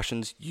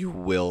precautions, you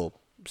will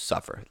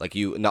suffer. Like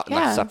not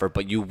suffer,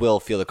 but you will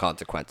feel the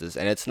consequences,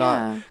 and it's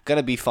not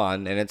gonna be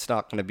fun, and it's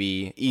not gonna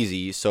be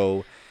easy.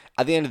 So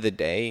at the end of the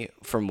day,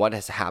 from what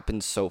has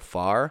happened so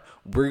far,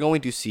 we're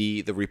going to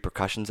see the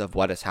repercussions of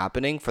what is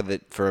happening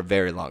for a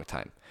very long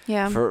time.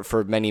 Yeah.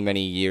 For many,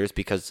 many years,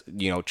 because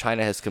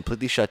China has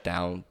completely shut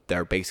down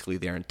their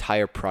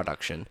entire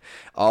production.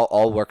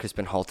 All work has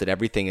been halted.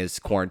 Everything is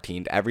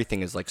quarantined.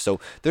 Everything is so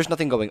there's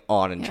nothing going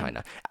on in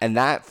China, and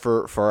that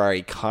for our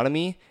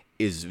economy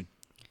is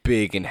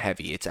big and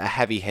heavy. It's a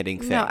heavy hitting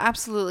thing. No,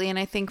 absolutely. And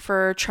I think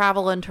for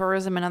travel and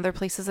tourism and other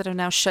places that have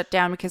now shut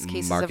down because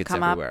cases have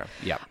come everywhere.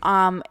 Yeah.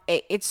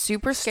 It's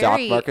super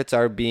scary. Stock markets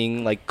are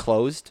being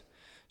closed.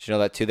 Do you know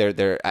that too?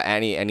 They're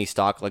any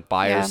stock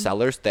buyers,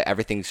 sellers, that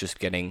everything's just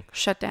getting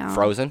shut down,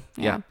 frozen.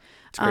 Yeah.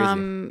 It's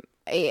crazy.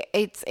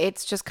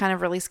 It's just kind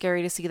of really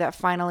scary to see that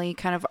finally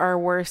kind of our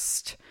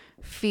worst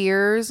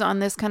fears on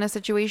this kind of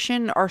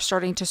situation are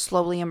starting to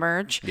slowly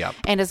emerge. Yeah.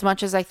 And as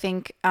much as I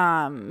think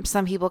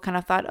some people kind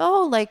of thought,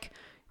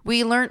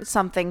 we learned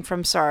something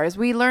from SARS,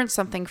 we learned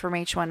something from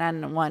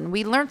H1N1,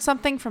 we learned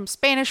something from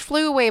Spanish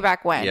flu way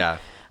back when. Yeah.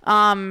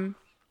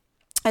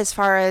 As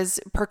far as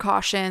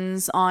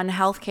precautions on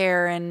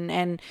healthcare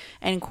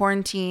and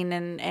quarantine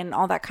and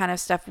all that kind of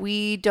stuff,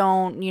 we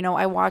don't,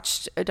 I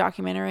watched a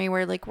documentary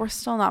where we're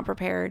still not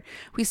prepared.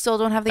 We still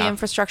don't have the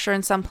infrastructure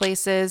in some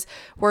places.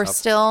 We're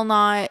still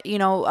not, a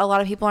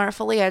lot of people aren't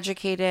fully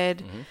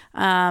educated.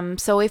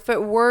 So if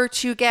it were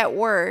to get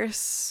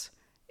worse,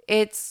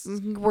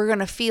 we're going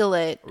to feel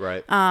it.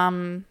 Right.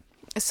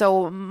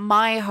 So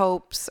my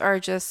hopes are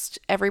just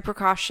every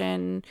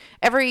precaution,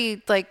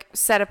 every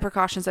set of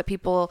precautions that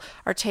people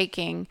are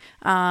taking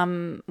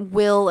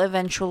will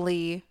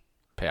eventually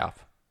pay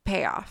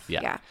off.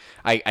 Yeah.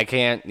 I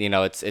can't,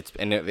 it's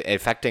been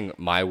affecting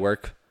my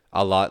work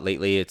a lot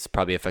lately. It's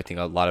probably affecting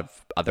a lot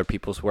of other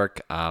people's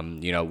work,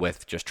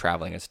 with just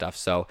traveling and stuff.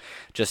 So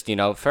just,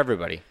 for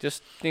everybody,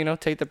 just,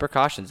 take the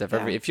precautions.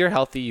 If you're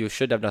healthy, you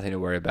should have nothing to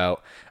worry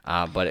about.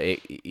 But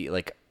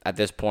at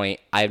this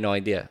point, I have no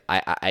idea.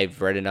 I've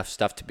read enough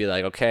stuff to be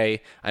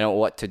okay, I know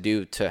what to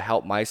do to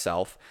help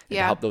myself and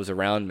to help those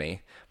around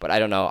me. But I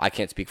don't know. I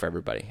can't speak for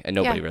everybody, and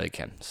nobody really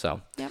can.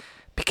 So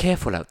be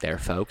careful out there,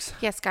 folks.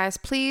 Yes, guys.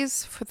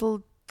 Please, for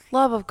the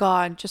love of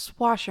God, just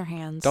wash your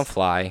hands. Don't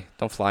fly.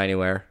 Don't fly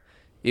anywhere.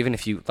 Even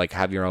if you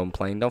have your own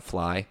plane, don't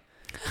fly.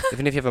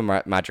 Even if you have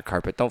a magic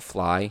carpet, don't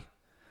fly.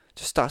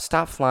 Just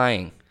stop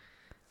flying.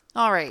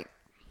 All right.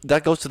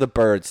 That goes to the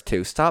birds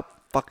too. Stop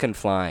fucking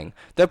flying.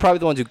 They're probably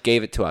the ones who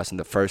gave it to us in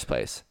the first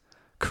place.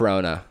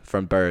 Corona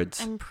from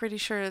birds. I'm pretty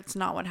sure it's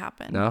not what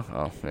happened. No?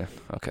 Oh, yeah.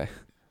 Okay.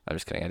 I'm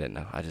just kidding. I didn't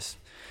know. I just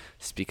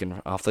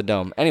speaking off the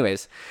dome.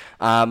 Anyways,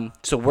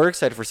 so we're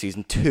excited for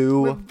season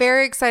 2. We're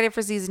very excited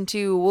for season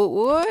 2.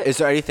 What? Is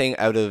there anything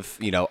out of,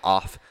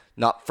 off,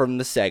 not from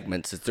the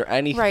segments, is there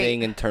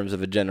anything in terms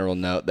of a general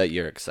note that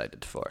you're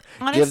excited for?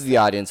 Honestly, give the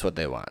audience what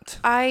they want.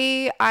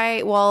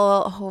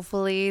 Well,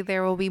 hopefully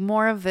there will be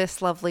more of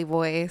this lovely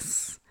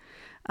voice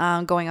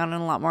going on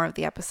in a lot more of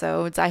the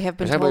episodes. I have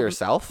been told... about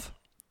yourself?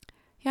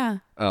 Yeah.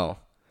 Oh.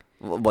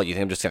 Well, you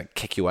think I'm just going to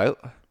kick you out?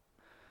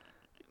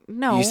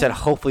 No. You said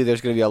hopefully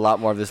there's going to be a lot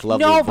more of this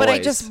lovely voice. No, but I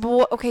just...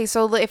 Okay,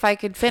 so if I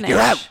could finish... You're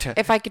out!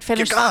 If I could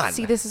finish... You're gone!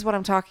 See, this is what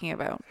I'm talking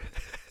about.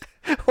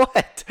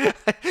 What?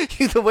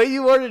 The way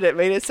you worded it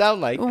made it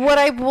sound like...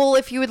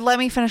 If you would let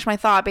me finish my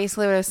thought,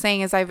 basically what I was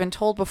saying is I've been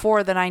told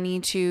before that I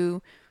need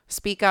to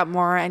speak up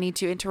more, I need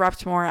to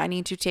interrupt more, I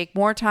need to take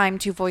more time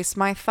to voice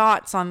my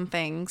thoughts on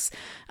things.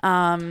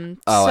 I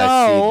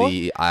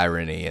see the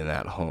irony in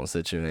that whole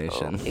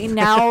situation.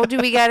 Now do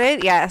we get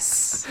it?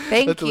 Yes.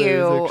 Thank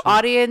you.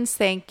 Audience,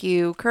 thank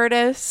you.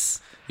 Curtis.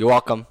 You're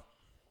welcome.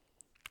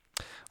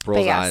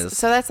 Rolls eyes.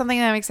 So that's something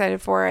that I'm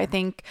excited for. I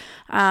think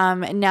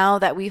now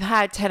that we've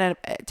had 10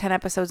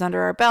 episodes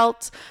under our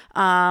belt,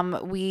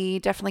 we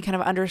definitely kind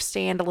of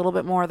understand a little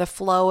bit more of the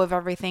flow of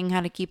everything,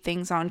 how to keep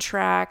things on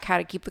track, how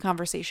to keep the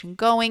conversation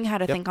going, how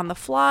to think on the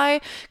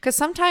fly. Because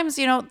sometimes,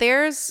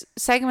 there's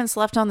segments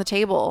left on the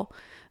table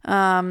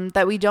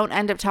that we don't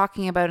end up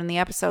talking about in the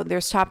episode.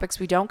 There's topics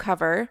we don't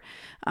cover.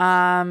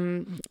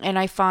 And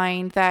I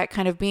find that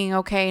kind of being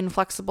okay and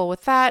flexible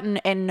with that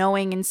and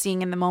knowing and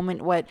seeing in the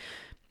moment what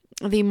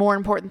the more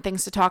important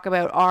things to talk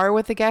about are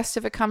with the guest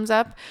if it comes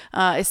up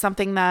is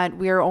something that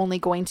we're only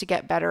going to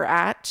get better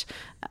at.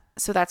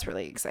 So that's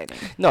really exciting.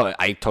 No,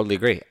 I totally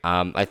agree.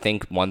 I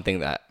think one thing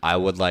that I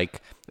would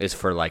like is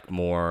for like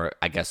more,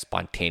 I guess,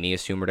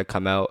 spontaneous humor to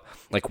come out.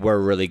 Like we're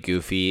really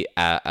goofy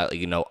at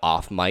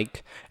off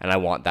mic, and I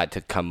want that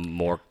to come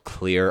more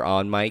clear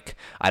on mic.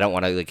 I don't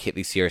want to like hit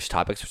these serious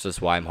topics, which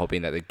is why I'm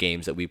hoping that the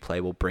games that we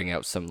play will bring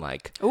out some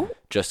like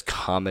just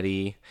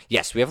comedy.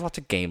 Yes, we have lots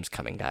of games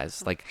coming,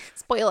 guys. Like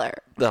spoiler.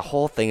 The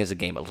whole thing is a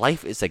game.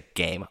 Life is a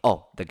game.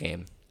 Oh, the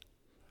game.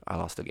 I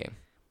lost the game.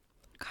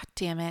 God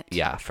damn it.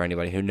 Yeah, for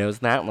anybody who knows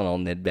that little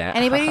nidbat.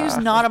 Anybody who's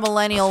not a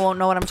millennial won't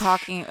know what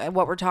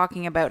we're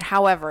talking about.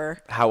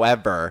 However,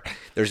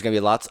 there's going to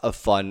be lots of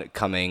fun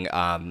coming.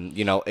 I've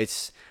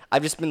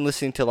just been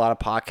listening to a lot of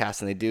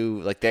podcasts,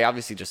 and they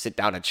obviously just sit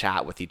down and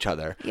chat with each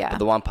other. Yeah. But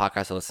the one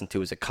podcast I listen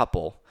to is a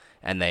couple,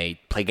 and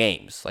they play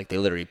games. Like they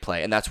literally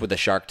play, and that's where the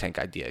Shark Tank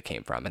idea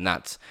came from. And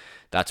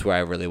that's where I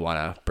really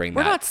want to bring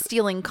We're not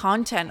stealing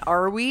content,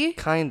 are we?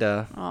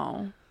 Kinda.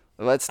 Oh.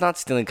 Well, it's not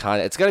stealing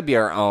content. It's got to be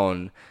our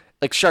own.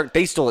 Like Shark,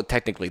 they stole it.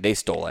 Technically, they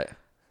stole it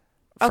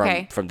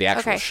from the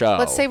actual show.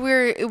 Let's say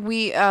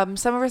we some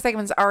of our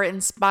segments are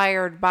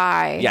inspired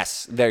by.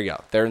 Yes, there you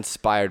go. They're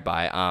inspired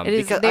by.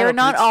 They're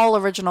not all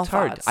original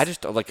thoughts. I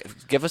just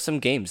give us some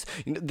games.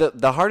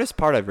 The hardest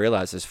part I've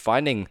realized is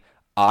finding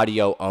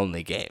audio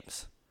only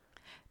games.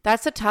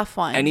 That's a tough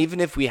one. And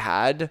even if we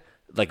had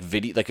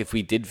video, if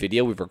we did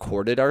video, we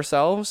recorded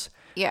ourselves.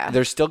 Yeah.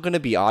 There's still going to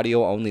be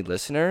audio only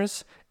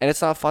listeners, and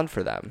it's not fun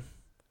for them.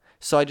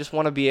 So I just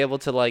want to be able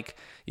to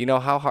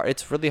how hard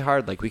it's really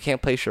hard. Like we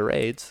can't play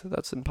charades.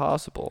 That's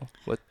impossible.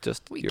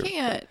 We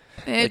can't.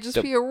 It'd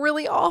just be a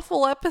really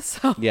awful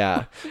episode.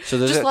 Yeah. So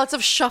there's just lots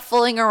of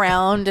shuffling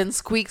around and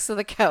squeaks of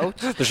the couch.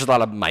 There's just a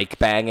lot of mic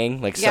banging.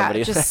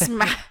 Somebody just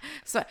smack,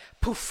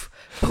 poof,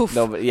 poof.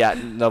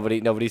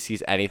 Nobody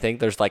sees anything.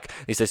 There's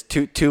he says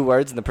two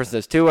words, and the person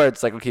says 2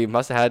 words. Like, okay, you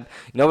must have had.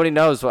 Nobody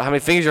knows how many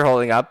fingers you're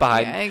holding up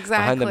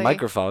behind the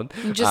microphone.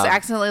 You just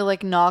accidentally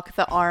knock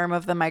the arm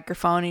of the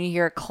microphone, and you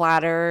hear a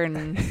clatter,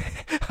 and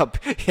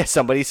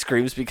somebody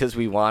screams because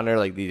we won or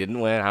they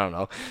didn't win. I don't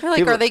know.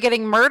 Are they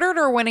getting murdered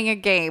or winning a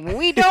game?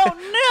 We don't know.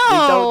 We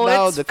don't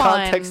know. It's the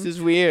fun. Context is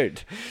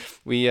weird.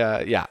 We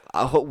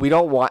we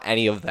don't want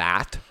any of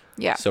that.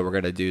 Yeah. So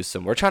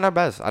we're trying our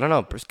best. I don't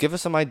know. Just give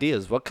us some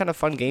ideas. What kind of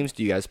fun games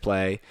do you guys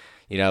play?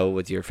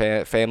 With your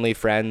family,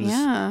 friends,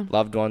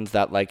 loved ones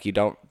that you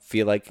don't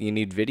feel like you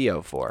need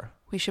video for.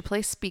 We should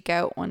play Speak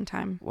Out one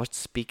time. What's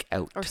Speak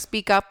Out? Or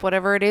Speak Up,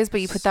 whatever it is,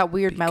 but you put that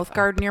weird mouth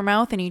guard in your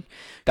mouth and you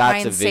try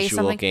and say something. That's a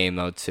visual game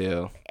though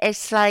too.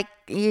 It's like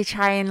you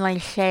try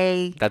and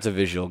say. That's a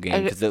visual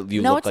game because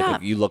you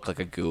look like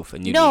a goof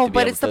and you. No,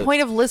 but it's the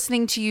point of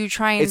listening to you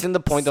try and. Isn't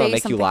the point that'll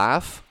make you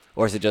laugh,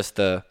 or is it just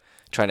the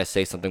trying to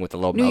say something with the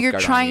low mouth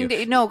guard on you?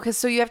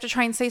 Because you have to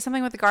try and say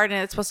something with the guard,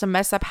 and it's supposed to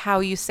mess up how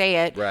you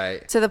say it.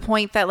 Right. To the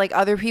point that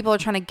other people are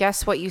trying to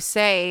guess what you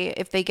say.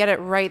 If they get it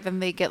right,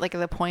 then they get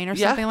the point or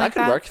something like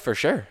that. Yeah, that could work for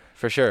sure.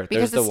 For sure.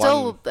 Because it's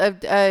still,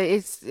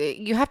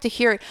 you have to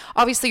hear it.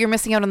 Obviously, you're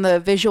missing out on the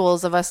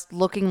visuals of us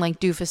looking like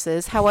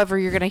doofuses. However,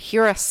 you're going to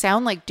hear us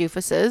sound like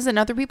doofuses, and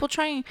other people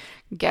try and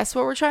guess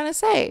what we're trying to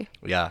say.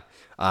 Yeah.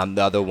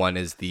 The other one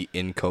is the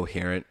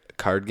incoherent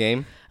card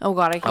game. Oh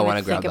God, I can't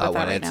even think about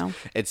that right now.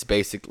 It's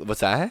basically,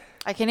 what's that?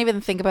 I can't even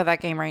think about that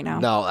game right now.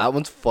 No, that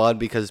one's fun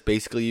because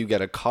basically you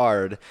get a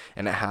card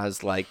and it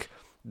has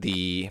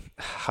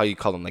how you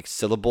call them,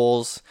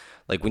 syllables.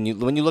 When you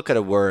look at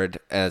a word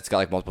and it's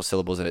got multiple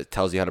syllables and it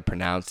tells you how to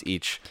pronounce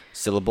each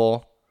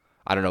syllable.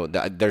 I don't know.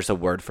 There's a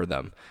word for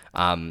them.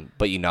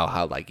 But you know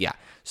how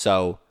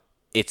So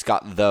it's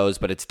got those,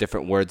 but it's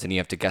different words and you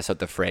have to guess out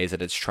the phrase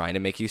that it's trying to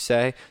make you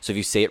say. So if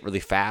you say it really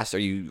fast or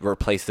you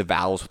replace the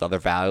vowels with other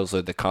vowels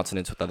or the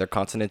consonants with other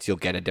consonants, you'll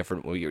get a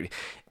different.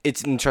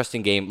 It's an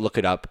interesting game. Look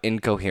it up.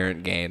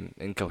 Incoherent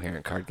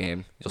card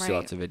game. You'll see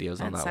lots of videos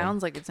on that one.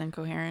 Sounds like it's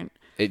incoherent.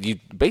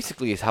 It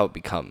basically is how it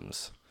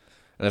becomes.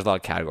 And there's a lot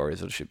of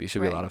categories it should be. It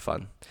should be a lot of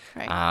fun.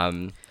 Right.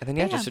 And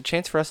then, just a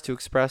chance for us to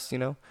express,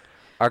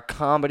 our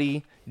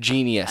comedy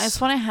genius. I just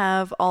want to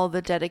have all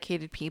the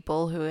dedicated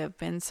people who have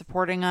been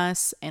supporting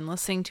us and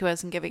listening to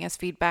us and giving us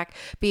feedback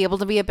be able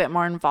to be a bit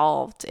more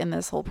involved in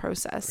this whole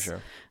process. For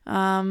sure.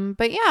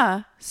 But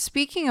yeah,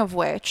 speaking of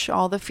which,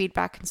 all the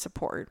feedback and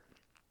support.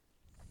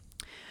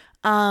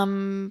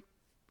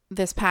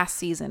 This past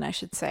season, I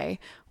should say.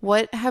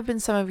 What have been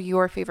some of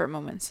your favorite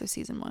moments of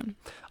season 1?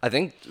 I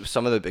think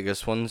some of the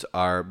biggest ones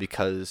are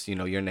because,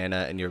 your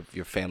Nana and your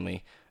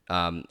family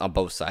on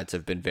both sides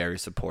have been very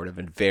supportive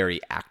and very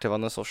active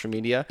on the social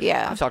media.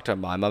 Yeah. I've talked to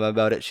my mom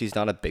about it. She's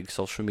not a big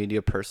social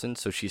media person.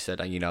 So she said,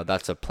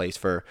 that's a place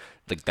for,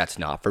 like, that's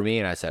not for me.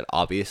 And I said,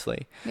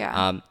 obviously.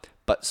 Yeah.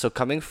 But so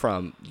coming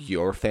from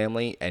your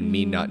family and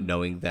me not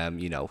knowing them,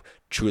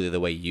 truly the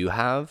way you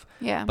have.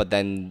 Yeah. But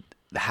then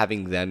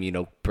having them,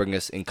 bring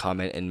us in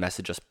comment and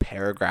message us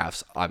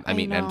paragraphs.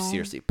 I'm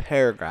seriously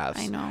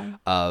paragraphs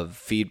of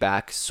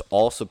feedback,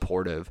 all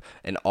supportive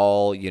and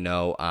all,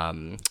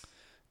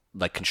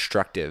 like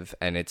constructive.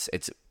 And it's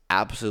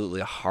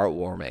absolutely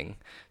heartwarming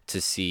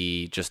to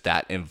see just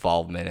that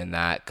involvement and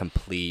that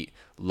complete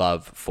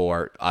love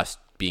for us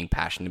being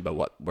passionate about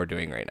what we're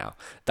doing right now.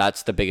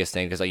 That's the biggest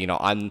thing, because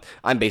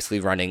I'm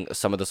basically running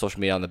some of the social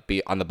media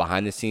on the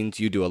behind the scenes.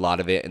 You do a lot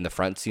of it in the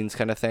front scenes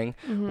kind of thing,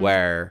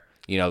 where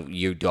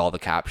you do all the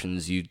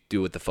captions, you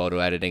do with the photo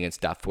editing and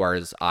stuff,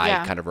 whereas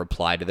I kind of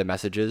reply to the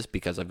messages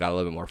because I've got a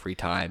little bit more free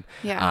time.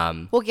 Yeah.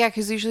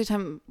 Because usually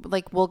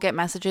we'll get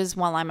messages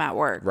while I'm at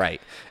work. Right.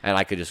 And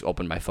I could just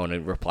open my phone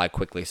and reply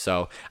quickly.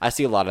 So I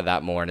see a lot of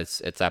that more, and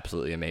it's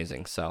absolutely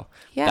amazing. So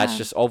that's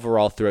just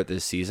overall throughout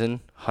this season,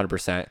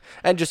 100%.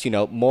 And just,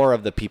 more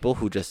of the people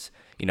who just,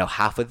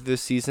 halfway through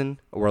this season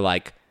were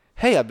like,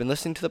 hey, I've been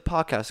listening to the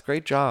podcast.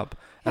 Great job.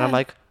 And I'm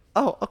like,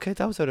 oh, okay,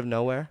 that was out of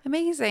nowhere.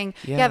 Amazing.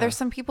 Yeah, there's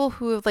some people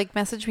who have like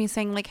messaged me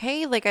saying like,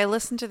 hey, like I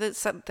listened to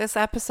this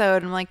episode,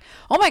 and I'm like,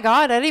 oh my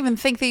God, I didn't even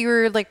think that you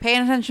were like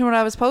paying attention to what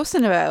I was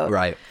posting about.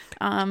 Right.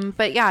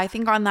 But yeah, I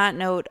think on that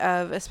note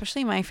of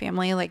especially my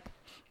family, like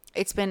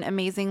it's been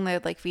amazing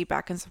the like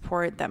feedback and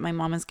support that my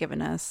mom has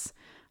given us.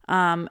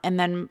 And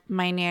then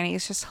my nanny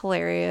is just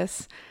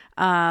hilarious.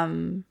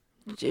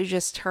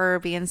 Just her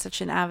being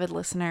such an avid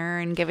listener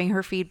and giving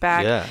her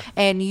feedback,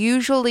 and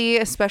usually,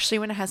 especially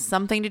when it has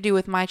something to do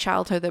with my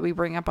childhood that we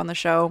bring up on the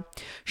show,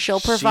 she'll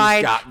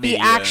provide the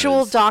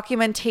actual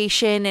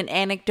documentation and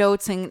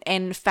anecdotes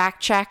and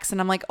fact checks,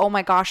 and I'm like, oh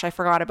my gosh, I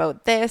forgot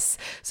about this.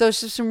 So it's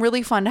just been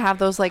really fun to have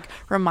those like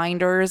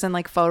reminders and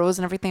like photos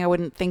and everything I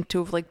wouldn't think to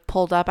have like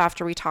pulled up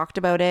after we talked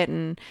about it,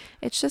 and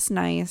it's just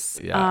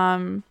nice.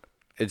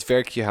 It's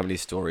very cute how many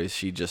stories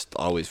she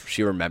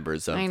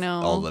remembers of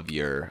all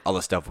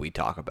the stuff we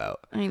talk about.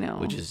 I know.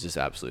 Which is just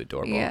absolutely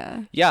adorable.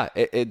 Yeah. Yeah.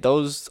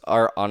 Those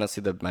are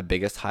honestly my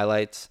biggest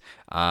highlights.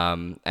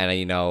 And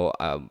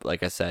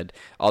like I said,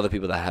 all the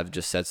people that have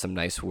just said some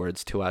nice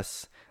words to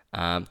us.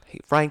 Hey,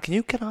 Ryan, can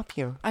you get up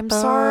here? I'm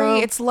sorry.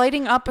 It's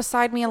lighting up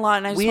beside me a lot,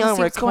 and I just want to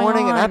see what's going on. We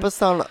are recording an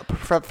episode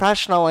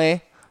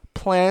professionally.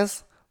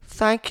 Please.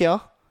 Thank you.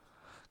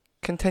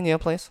 Continue,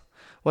 please.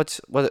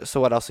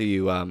 So what else are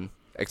you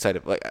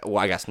excited? Well,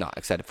 I guess not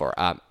excited for.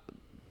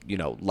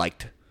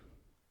 Liked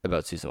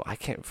about season 1. I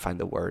can't find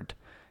the word.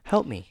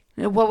 Help me.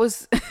 What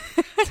was?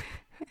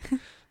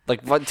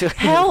 Like what to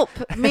help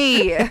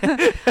me?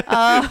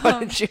 What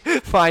did you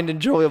find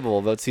enjoyable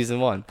about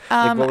season 1?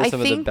 Like what were some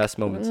of the best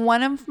moments?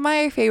 One of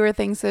my favorite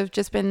things have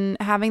just been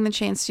having the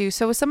chance to.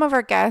 So with some of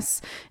our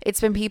guests,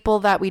 it's been people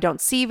that we don't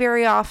see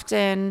very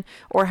often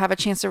or have a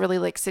chance to really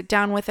like sit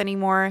down with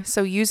anymore.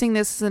 So using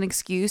this as an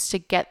excuse to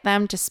get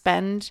them to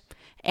spend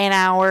an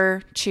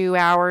hour, 2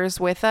 hours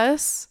with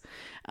us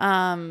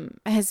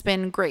has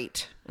been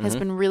great. Has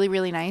been really,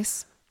 really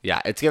nice.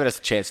 Yeah, it's given us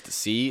a chance to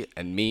see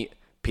and meet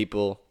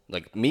people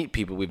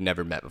we've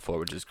never met before,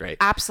 which is great.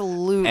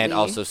 Absolutely. And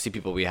also see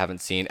people we haven't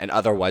seen and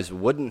otherwise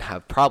wouldn't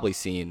have probably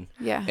seen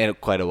in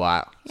quite a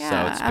while. Yeah,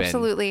 so it's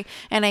absolutely.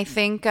 And I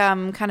think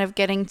kind of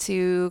getting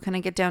to kind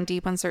of get down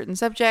deep on certain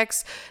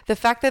subjects, the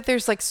fact that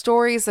there's like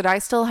stories that I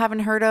still haven't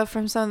heard of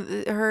from some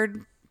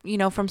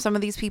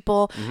of these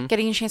people,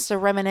 getting a chance to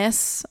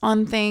reminisce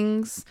on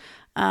things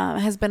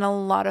has been a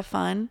lot of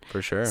fun.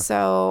 For sure.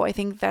 So I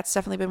think that's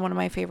definitely been one of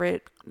my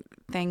favorite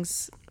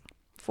things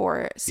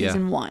for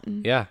season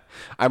 1. Yeah.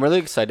 I'm really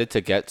excited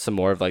to get some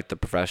more of like the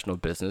professional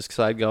business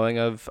side going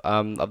of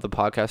the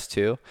podcast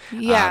too.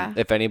 Yeah.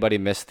 If anybody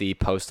missed the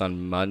post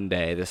on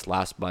this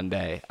last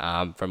Monday,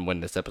 from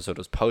when this episode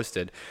was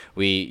posted,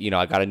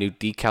 I got a new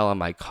decal on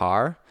my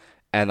car.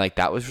 And like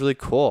that was really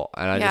cool.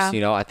 And I just,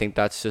 I think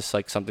that's just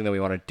like something that we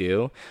want to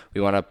do.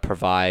 We want to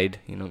provide,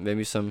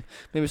 maybe some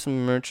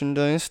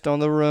merchandise down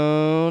the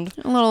road.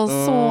 A little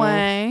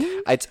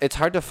sway. It's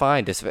hard to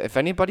find. If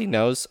anybody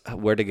knows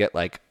where to get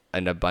like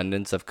an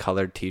abundance of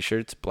colored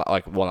t-shirts,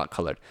 not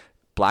colored,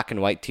 black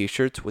and white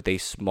t-shirts with a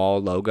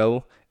small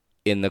logo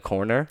in the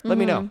corner, let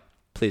me know,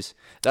 please.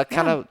 That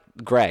kind of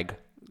Greg,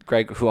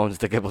 who owns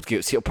the Gibbled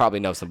Goose, he'll probably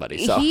know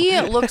somebody. So he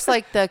looks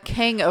like the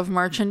king of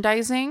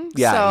merchandising.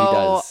 Yeah,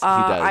 so, he does.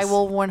 I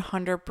will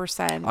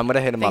 100%. I'm gonna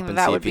hit him up and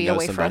see if he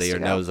knows somebody or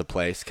knows a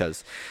place,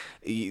 because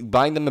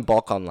buying them in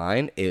bulk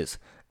online is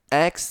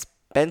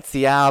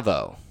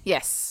expensivo.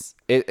 Yes.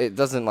 It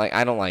doesn't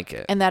I don't like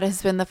it. And that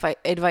has been the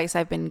advice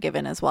I've been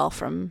given as well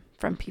from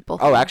people.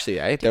 Oh, actually,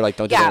 they're like,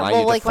 don't do online.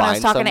 Well, like when I was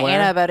talking somewhere.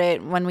 to Anna about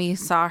it, when we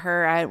saw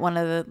her at one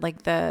of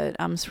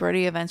the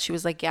sorority events, she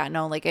was like, yeah,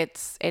 no, like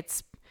it's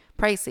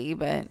pricey,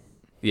 but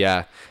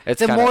Yeah.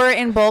 It's the more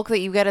in bulk that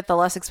you get it, the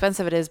less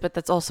expensive it is. But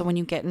that's also when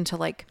you get into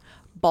like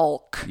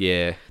bulk.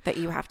 Yeah. That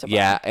you have to buy.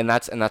 Yeah, and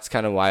that's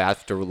kind of why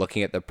after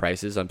looking at the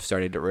prices, I'm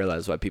starting to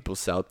realize why people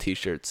sell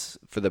T-shirts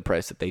for the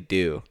price that they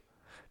do,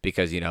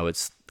 because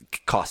it's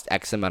cost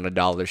X amount of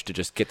dollars to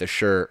just get the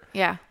shirt.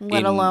 Yeah.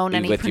 Let alone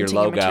any with your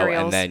printing logo,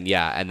 materials.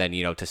 and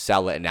then to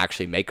sell it and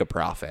actually make a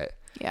profit.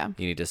 Yeah.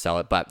 You need to sell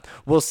it, but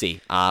we'll see.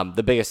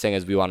 The biggest thing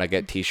is we want to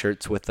get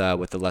T-shirts with the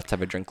Let's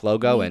Have a Drink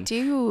logo and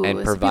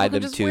provide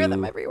them to wear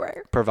them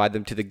everywhere. Provide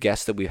them to the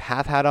guests that we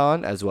have had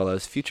on, as well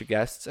as future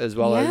guests, as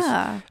well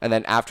as, and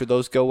then after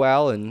those go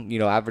well and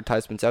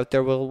advertisements out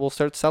there, we'll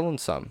start selling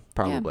some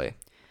probably,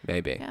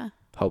 maybe,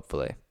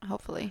 hopefully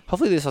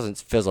this doesn't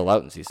fizzle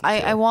out in season 2.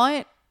 I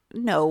want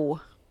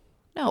no,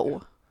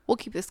 we'll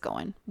keep this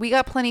going. We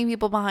got plenty of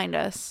people behind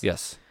us.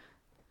 Yes.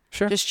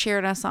 Sure. Just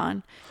cheering us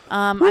on.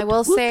 I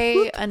will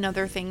say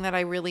another thing that I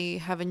really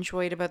have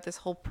enjoyed about this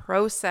whole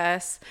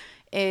process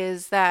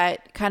is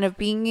that kind of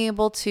being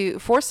able to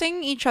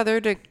forcing each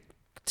other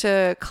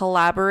to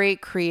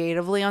collaborate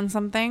creatively on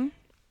something,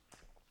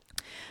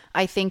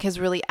 I think has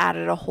really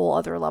added a whole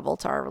other level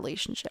to our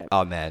relationship.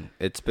 Oh man,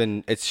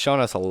 it's shown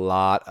us a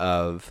lot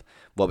of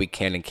what we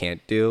can and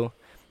can't do.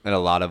 And a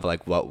lot of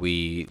like what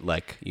we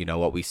like,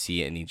 what we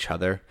see in each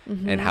other,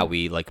 and how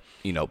we like,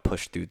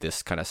 push through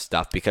this kind of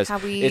stuff, because how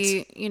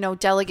we,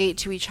 delegate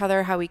to each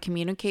other, how we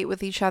communicate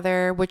with each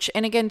other,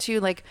 and again too,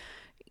 like,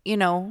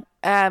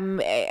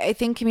 I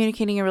think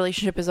communicating a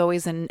relationship is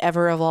always an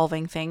ever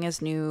evolving thing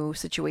as new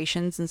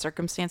situations and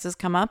circumstances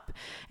come up.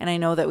 And I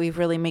know that we've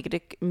really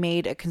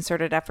made a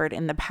concerted effort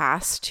in the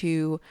past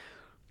to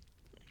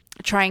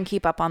try and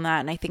keep up on that.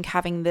 And I think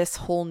having this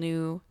whole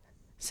new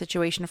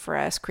situation for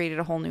us created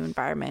a whole new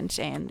environment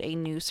and a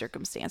new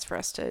circumstance for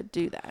us to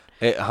do that.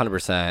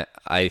 100%.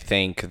 I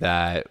think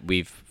that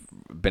we've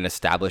been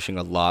establishing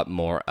a lot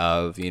more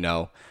of,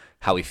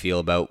 how we feel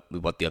about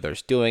what the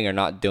other's doing or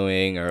not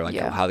doing, or like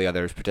how the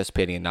other is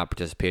participating and not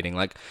participating.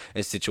 Like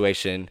in a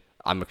situation,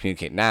 I'm gonna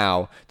communicate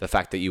now, the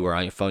fact that you were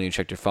on your phone, you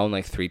checked your phone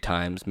like 3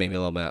 times, made me a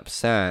little bit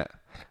upset,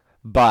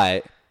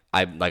 but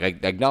I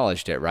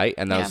acknowledged it, right?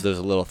 And those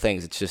little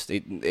things. It's just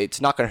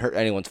it's not going to hurt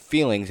anyone's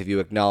feelings if you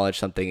acknowledge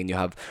something and you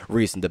have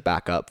reason to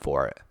back up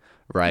for it,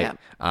 right?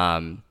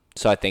 Yeah.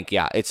 So I think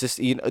it's just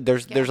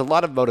there's a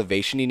lot of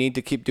motivation you need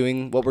to keep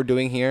doing what we're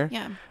doing here.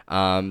 Yeah.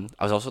 I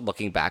was also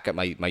looking back at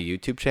my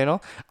YouTube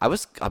channel.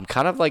 I'm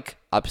kind of like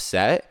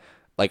upset.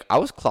 Like I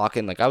was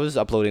clocking, like I was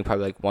uploading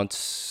probably like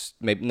once,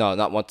 maybe no,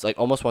 not once, like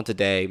almost once a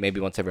day, maybe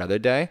once every other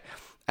day,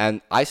 and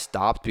I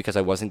stopped because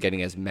I wasn't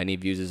getting as many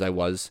views as I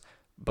was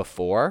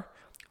before.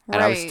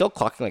 And I was still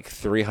clocking like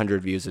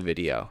 300 views a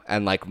video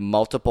and like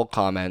multiple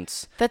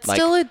comments. That's like,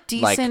 still a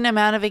decent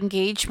amount of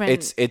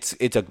engagement. It's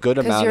a good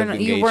amount of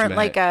engagement. You weren't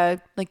like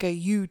a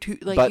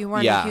YouTube, like you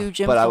weren't a huge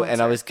influencer.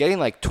 I was getting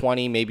like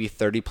 20, maybe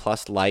 30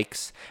 plus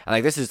likes. And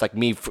like this is like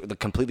me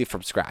completely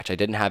from scratch. I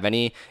didn't have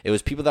any. It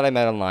was people that I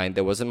met online.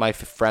 There wasn't my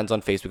friends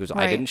on Facebook.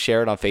 I didn't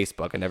share it on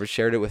Facebook. I never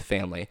shared it with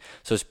family.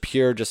 So it's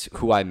pure just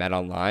who I met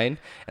online.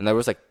 And there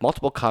was like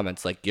multiple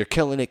comments like, "You're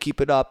killing it.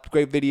 Keep it up.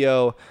 Great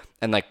video."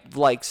 And like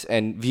likes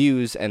and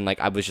views, and like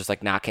I was just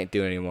like, nah, I can't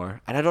do it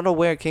anymore. And I don't know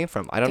where it came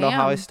from. I don't know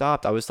how I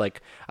stopped. I was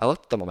like, I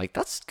looked at them, I'm like,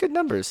 that's good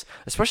numbers,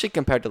 especially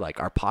compared to like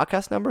our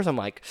podcast numbers. I'm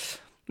like,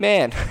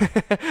 man,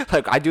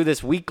 like I do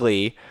this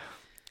weekly,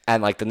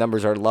 and like the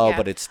numbers are low,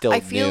 but it's still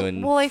new.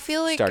 And I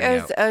feel like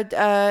as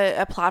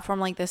a platform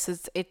like this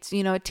it's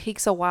it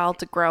takes a while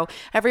to grow.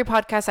 Every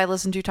podcast I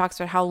listen to talks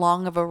about how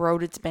long of a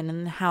road it's been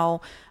and how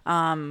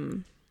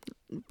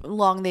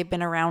long they've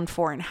been around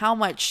for, and how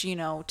much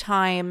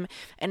time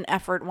and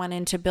effort went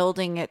into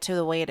building it to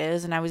the way it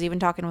is. And I was even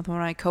talking with one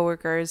of my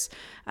coworkers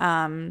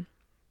I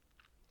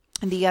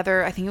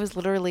think it was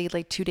literally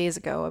like 2 days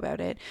ago about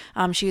it.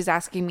 She was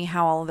asking me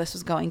how all of this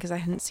was going because I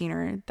hadn't seen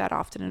her that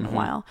often in a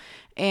while,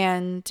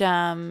 and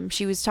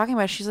she was talking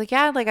about it. She's like,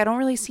 yeah, like I don't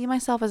really see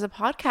myself as a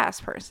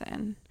podcast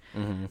person.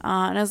 And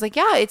I was like,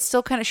 yeah, it's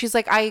still kind of, she's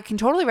like, I can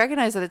totally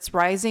recognize that it's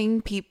rising,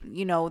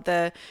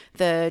 the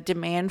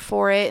demand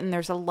for it. And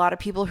there's a lot of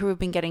people who have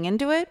been getting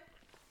into it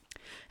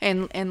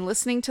and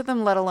listening to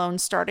them, let alone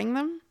starting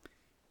them.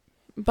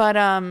 But,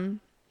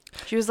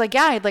 she was like,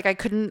 yeah, like I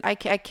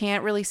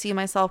can't really see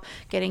myself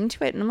getting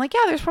to it. And I'm like,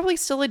 yeah, there's probably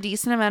still a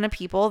decent amount of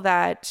people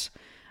that,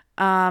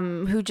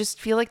 who just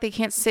feel like they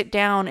can't sit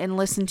down and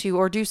listen to,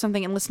 or do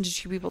something and listen to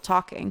 2 people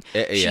talking.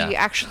 She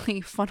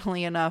actually,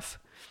 funnily enough,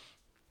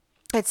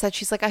 it said,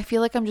 she's like, I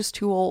feel like I'm just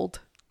too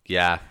old.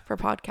 Yeah. For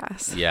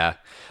podcasts. Yeah.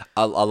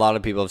 A lot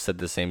of people have said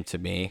the same to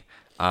me.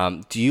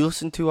 Do you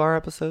listen to our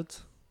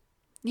episodes?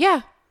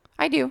 Yeah,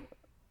 I do.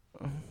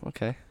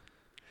 Okay.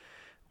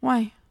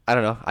 Why? I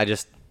don't know. I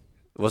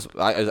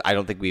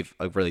don't think we've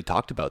really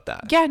talked about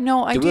that. Yeah,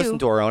 no, I do. Do we listen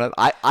to our own?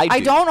 I do. I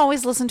don't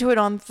always listen to it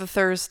on the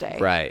Thursday.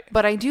 Right.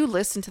 But I do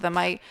listen to them.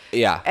 I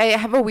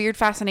have a weird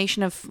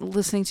fascination of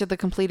listening to the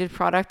completed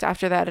product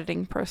after the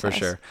editing process. For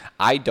sure.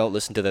 I don't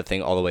listen to the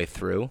thing all the way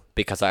through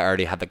because I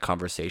already had the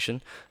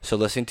conversation. So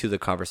listening to the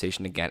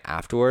conversation again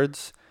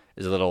afterwards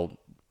is a little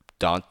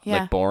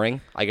like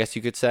boring, I guess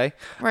you could say.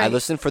 Right. I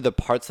listened for the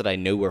parts that I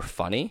knew were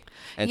funny,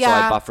 and so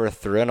I buffer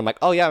through, and I'm like,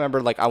 oh yeah, I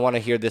remember, like I want to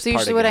hear this part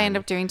usually again. What I end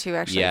up doing too,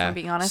 actually, if I'm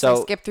being honest. So,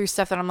 I skip through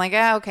stuff that I'm like,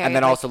 okay. And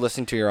then also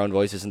listening to your own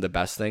voice isn't the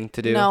best thing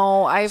to do.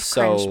 No, I've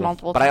cringed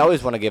multiple times. But I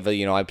always want to give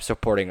I'm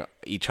supporting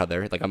each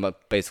other. Like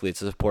basically it's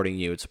supporting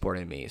you, it's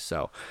supporting me.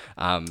 So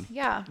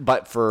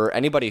But for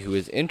anybody who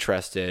is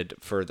interested,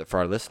 for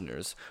our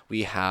listeners,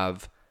 we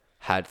have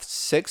had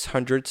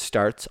 600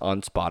 starts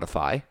on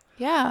Spotify.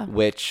 Yeah.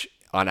 Which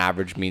on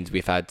average means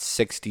we've had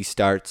 60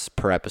 starts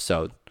per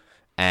episode.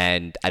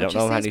 And I don't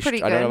know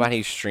how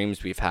many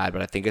streams we've had,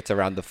 but I think it's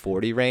around the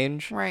 40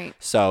 range. Right.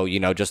 So,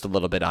 just a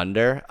little bit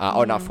under,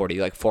 or not 40,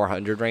 like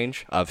 400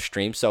 range of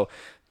streams. So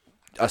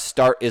a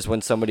start is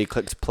when somebody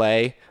clicks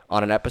play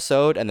on an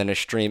episode, and then a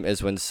stream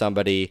is when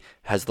somebody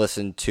has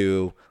listened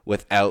to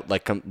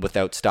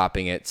without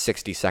stopping it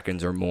 60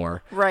 seconds or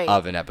more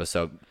of an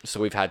episode. So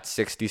we've had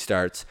 60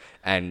 starts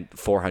and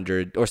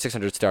 400 or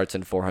 600 starts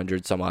and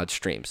 400 some odd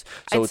streams.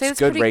 So it's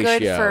good ratio.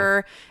 Good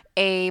for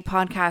a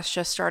podcast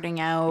just starting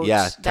out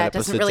that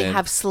doesn't really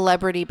have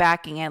celebrity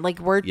backing it. Like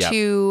we're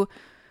two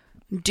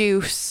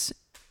deuce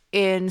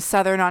in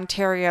Southern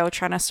Ontario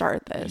trying to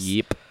start this.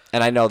 Yep.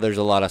 And I know there's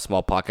a lot of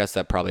small podcasts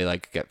that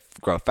probably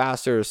grow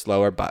faster or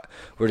slower, but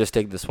we're just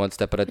taking this one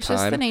step at a time. It's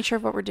just the nature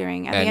of what we're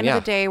doing. At the end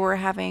of the day, we're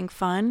having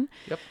fun.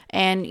 Yep.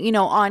 And,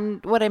 on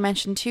what I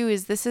mentioned too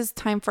is this is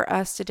time for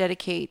us to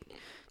dedicate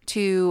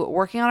to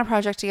working on a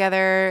project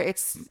together.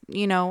 It's,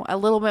 a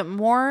little bit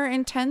more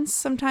intense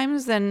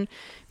sometimes than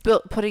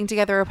putting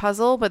together a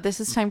puzzle, but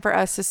this is time for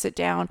us to sit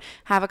down,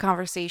 have a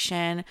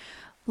conversation,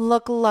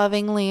 look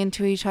lovingly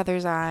into each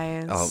other's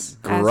eyes. Oh,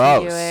 gross.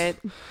 As we do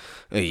it.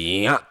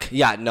 Yuck.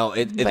 Yeah, no,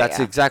 that's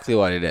exactly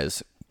what it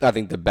is. I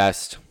think the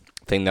best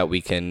thing that we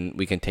can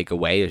take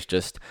away is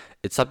just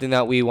it's something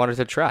that we wanted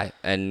to try,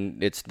 and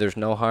there's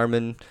no harm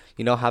in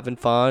having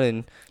fun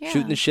and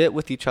shooting the shit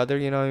with each other.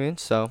 You know what I mean?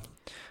 So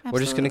we're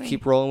just gonna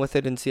keep rolling with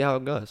it and see how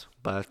it goes.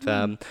 But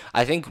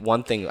I think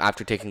one thing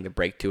after taking the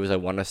break too is I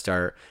want to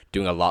start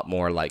doing a lot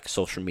more like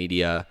social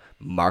media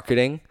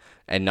marketing.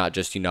 And not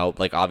just,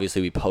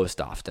 obviously we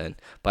post often,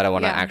 but I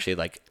want to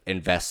actually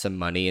invest some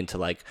money into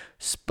like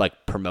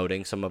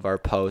promoting some of our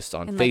posts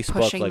on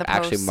Facebook,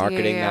 actually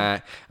marketing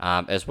that,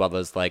 as well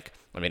as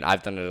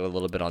I've done it a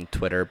little bit on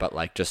Twitter,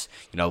 but just,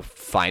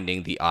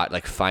 finding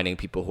finding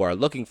people who are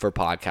looking for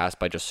podcasts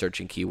by just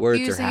searching keywords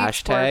using or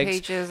hashtags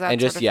pages, and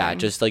just,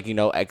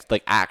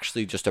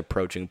 actually just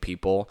approaching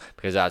people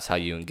because that's how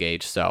you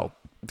engage. So,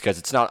 because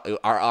it's not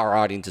our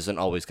audience isn't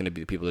always going to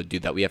be the people who do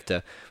that. We have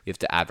to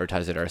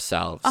advertise it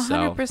ourselves.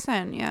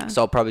 100%, yeah.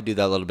 So I'll probably do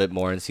that a little bit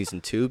more in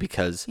season 2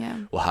 because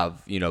we'll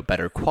have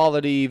better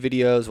quality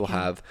videos. We'll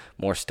have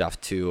more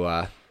stuff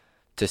to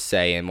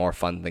say and more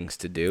fun things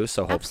to do.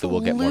 So hopefully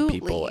we'll get more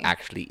people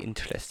actually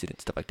interested in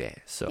stuff like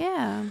that. So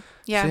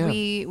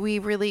we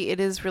really it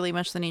is really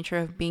much the nature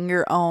of being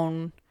your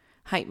own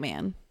hype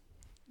man.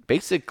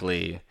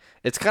 Basically,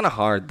 it's kind of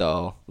hard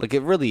though.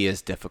 It really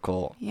is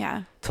difficult.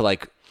 Yeah. To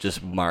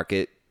just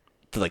market,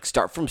 to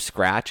start from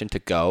scratch and to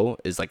go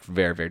is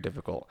very, very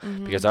difficult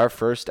because our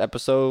first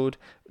episode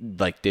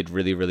did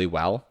really, really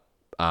well.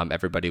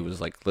 Everybody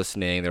was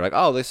listening. They're like,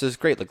 oh, this is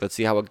great. Let's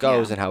see how it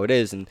goes and how it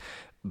is. And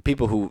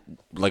people who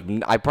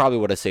I probably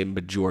would have said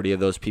majority of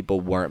those people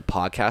weren't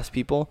podcast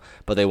people,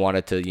 but they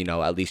wanted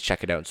to at least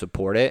check it out and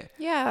support it.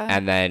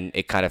 And then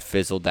it kind of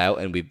fizzled out,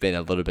 and we've been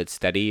a little bit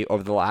steady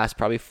over the last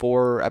probably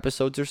 4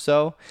 episodes or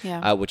so.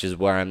 Which is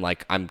where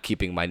I'm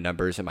keeping my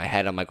numbers in my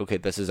head. I'm like, okay,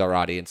 this is our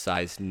audience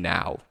size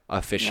now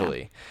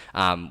officially.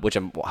 Which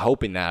I'm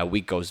hoping that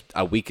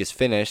a week is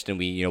finished, and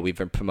we've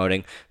been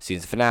promoting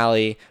season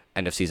finale,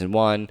 end of season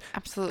 1.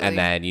 Absolutely. And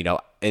then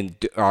in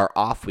our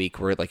off week,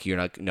 we're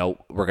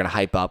we're gonna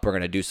hype up. We're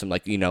gonna do some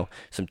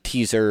some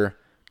teaser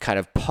kind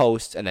of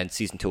posts, and then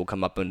season 2 will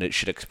come up, and it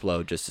should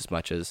explode just as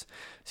much as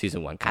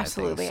season 1.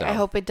 Absolutely. So, I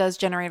hope it does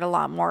generate a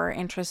lot more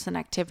interest and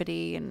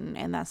activity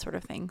and that sort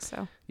of thing.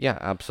 So yeah,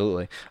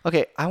 absolutely.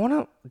 Okay,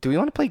 do we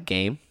want to play a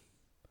game?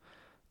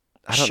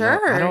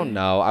 Sure. I don't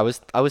know. I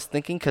was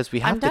thinking because we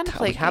have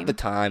the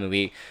time, and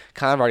we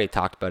kind of already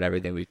talked about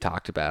everything we've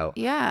talked about.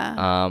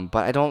 Yeah.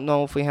 But I don't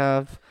know if we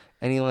have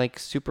any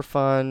super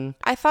fun.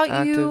 I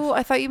thought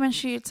you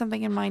mentioned you had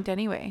something in mind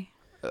anyway.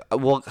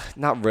 Well,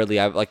 not really.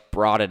 I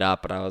brought it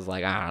up, but I was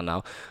like, I don't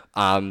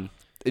know.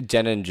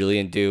 Jenna and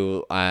Julian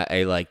do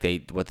what they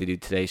do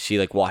today.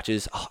 She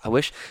watches. Oh, I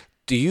wish.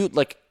 Do you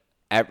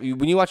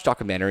when you watch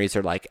documentaries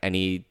or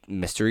any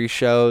mystery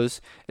shows,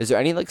 is there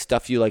any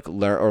stuff you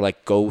learn or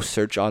go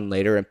search on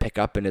later and pick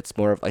up, and it's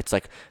more of it's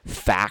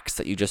facts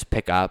that you just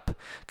pick up?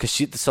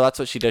 So that's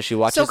what she does. She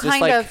watches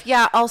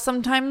I'll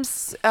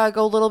sometimes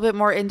go a little bit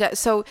more in depth.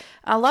 So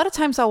a lot of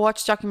times I'll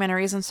watch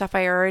documentaries and stuff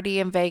I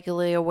already am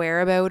vaguely aware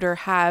about or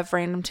have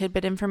random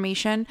tidbit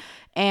information,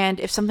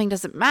 and if something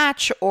doesn't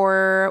match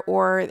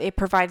or it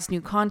provides new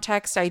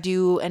context, I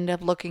do end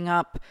up looking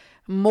up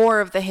more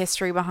of the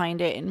history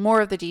behind it and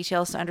more of the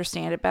details to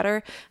understand it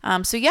better.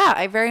 So yeah,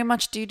 I very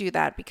much do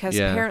that because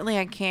apparently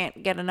I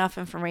can't get enough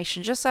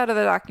information just out of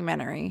the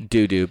documentary.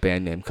 Doo-doo,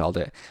 band name called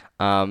it.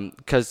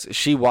 because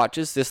she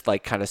watches this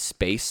like kind of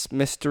space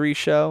mystery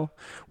show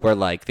where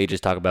like they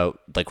just talk about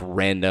like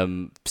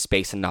random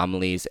space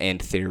anomalies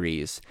and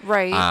theories,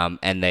 right?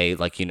 And they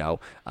like the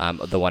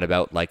one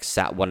about like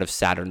one of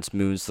Saturn's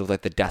moons look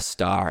like the Death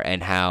Star,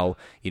 and how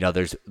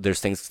there's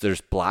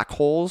black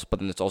holes, but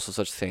then there's also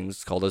such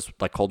things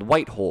called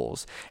white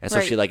holes, and so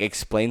she like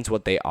explains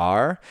what they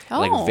are,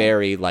 like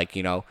very like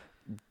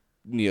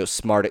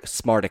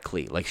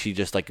smartically, like she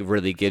just like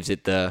really gives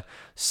it the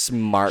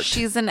smart.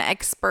 She's an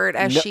expert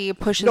as she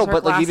pushes her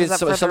but like even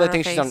some of the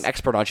things she's not an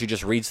expert on, she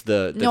just reads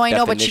the no, I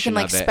know, but she can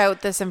like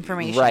spout this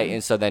information, right?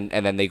 And so then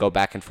they go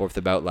back and forth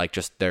about like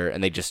just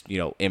they just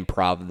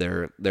improv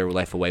their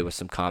life away with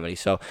some comedy.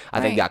 So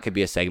I think that could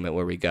be a segment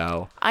where we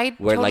go. I'd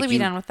totally be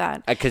done with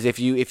that, because if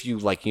you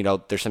like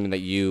there's something that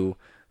you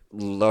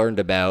learned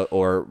about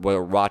or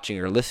were watching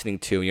or listening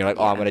to, and you're like,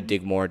 I'm going to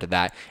dig more into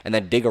that, and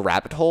then dig a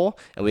rabbit hole,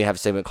 and we have a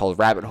segment called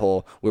Rabbit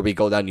Hole where we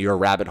go down your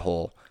rabbit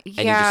hole and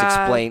you just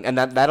explain, and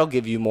that'll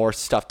give you more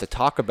stuff to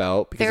talk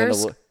about,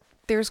 because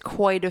there's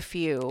quite a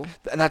few,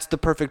 and that's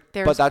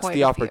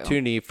the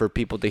opportunity for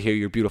people to hear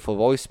your beautiful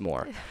voice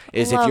more,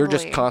 is if you're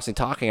just constantly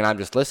talking and I'm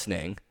just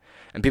listening.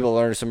 And people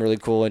learn some really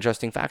cool,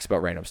 interesting facts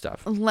about random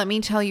stuff. Let me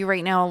tell you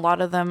right now, a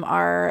lot of them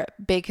are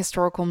big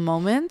historical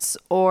moments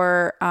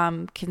or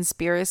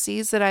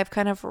conspiracies that I've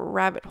kind of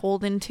rabbit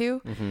holed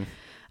into.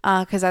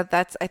 Because I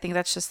think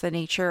that's just the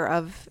nature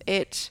of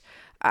it.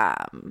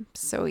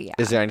 So yeah.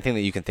 Is there anything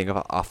that you can think of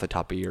off the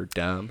top of your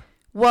dome?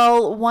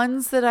 Well,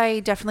 ones that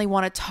I definitely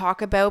want to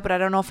talk about, but I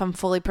don't know if I'm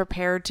fully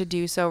prepared to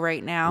do so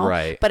right now.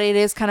 Right. But it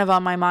is kind of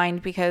on my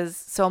mind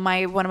because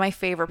one of my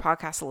favorite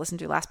podcasts to listen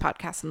to, Last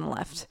Podcast on the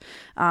Left.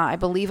 I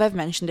believe I've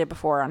mentioned it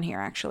before on here,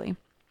 actually.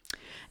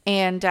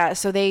 And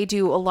so they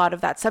do a lot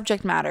of that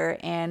subject matter,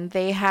 and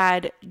they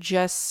had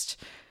just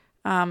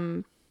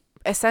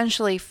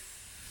essentially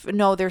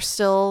no, there's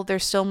still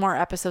more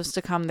episodes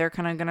to come. They're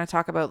kind of going to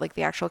talk about like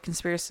the actual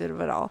conspiracy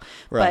of it all.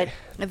 Right.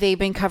 But they've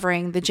been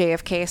covering the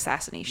JFK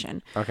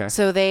assassination. Okay.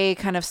 So they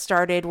kind of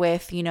started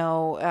with,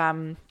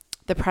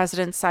 the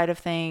president's side of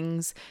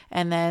things,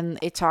 and then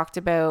it talked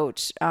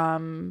about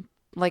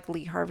like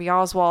Lee Harvey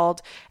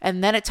Oswald,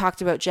 and then it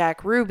talked about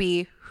Jack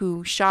Ruby,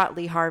 who shot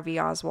Lee Harvey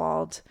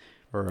Oswald.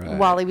 Right.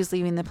 While he was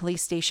leaving the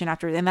police station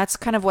after, and that's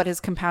kind of what has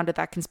compounded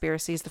that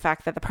conspiracy, is the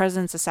fact that the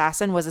president's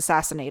assassin was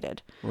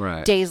assassinated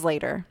days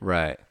later.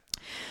 Right.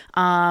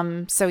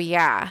 So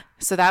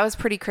that was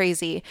pretty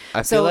crazy.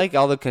 I feel like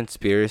all the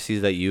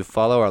conspiracies that you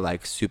follow are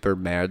like super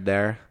mad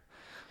there.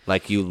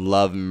 Like you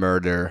love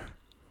murder.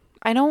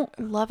 I don't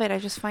love it. I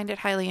just find it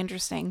highly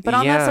interesting. But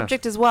on that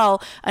subject as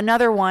well,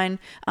 another one.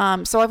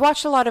 So I've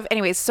watched a lot of,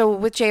 so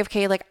with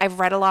JFK, like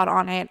I've read a lot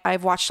on it.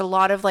 I've watched a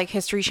lot of like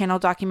History Channel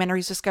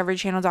documentaries, Discovery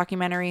Channel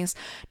documentaries,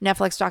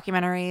 Netflix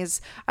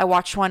documentaries. I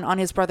watched one on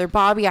his brother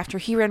Bobby after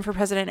he ran for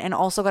president and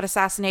also got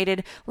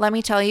assassinated. Let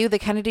me tell you, the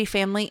Kennedy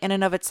family in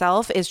and of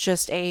itself is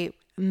just a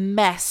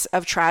mess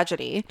of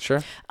tragedy.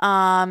 Sure.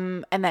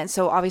 And then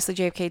so obviously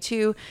JFK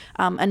too.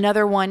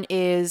 Another one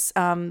is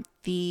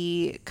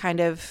the kind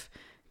of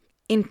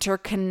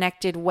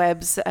interconnected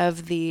webs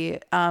of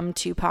the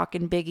Tupac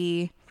and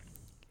Biggie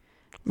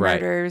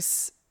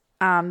murders.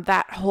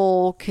 That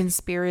whole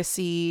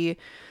conspiracy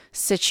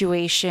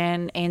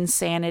situation,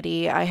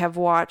 insanity. I have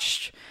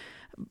watched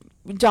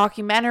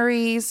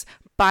documentaries,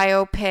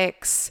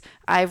 biopics.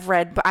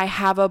 I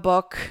have a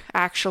book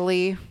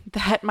actually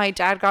that my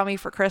dad got me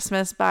for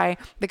Christmas by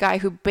the guy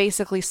who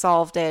basically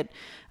solved it,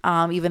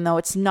 even though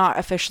it's not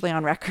officially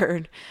on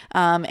record.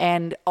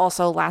 And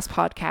also Last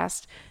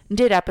Podcast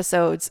did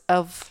episodes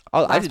of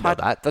I didn't know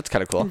that. That's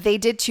kind of cool. They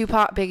did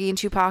Biggie and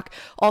Tupac.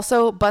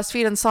 Also,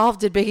 BuzzFeed Unsolved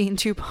did Biggie and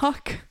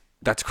Tupac.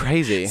 That's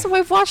crazy. So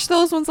I've watched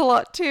those ones a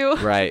lot too.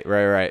 Right.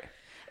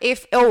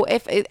 If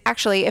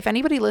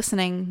anybody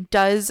listening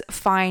does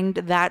find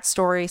that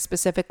story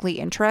specifically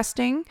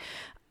interesting,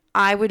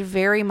 I would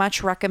very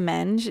much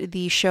recommend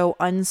the show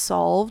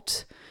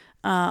Unsolved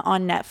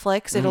on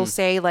Netflix. It'll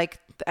say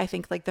I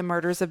think the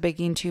murders of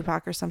Biggie and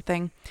Tupac or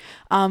something.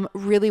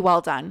 Really well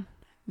done.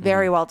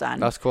 Very well done.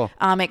 That's cool.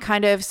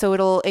 It's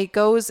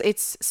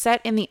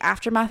set in the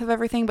aftermath of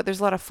everything, but there's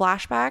a lot of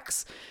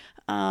flashbacks.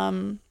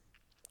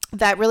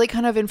 That really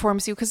kind of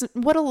informs you, because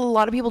what a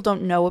lot of people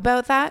don't know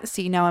about that.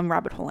 See, now I'm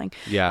rabbit holing.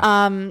 Yeah.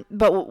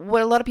 But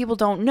what a lot of people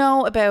don't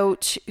know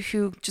about,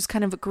 who just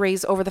kind of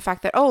graze over the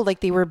fact that,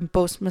 they were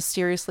both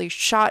mysteriously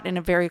shot in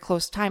a very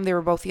close time. They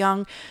were both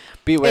young.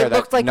 Be aware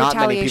that not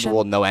many people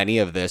will know any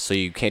of this, so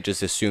you can't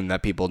just assume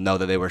that people know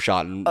that they were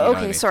shot.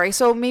 Sorry.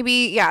 So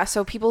maybe,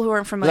 so people who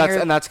aren't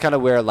familiar. That's kind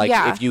of where,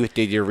 if you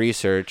did your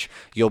research,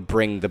 you'll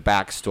bring the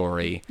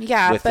backstory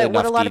with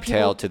enough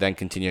detail to then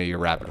continue your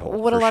rabbit hole.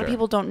 What a lot of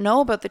people don't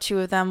know about the two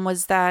of them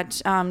was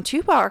that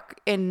Tupac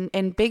and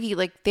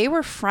Biggie, they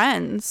were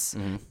friends.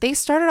 Mm-hmm. They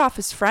started off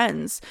as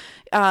friends.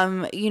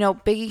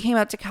 Biggie came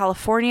out to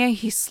California.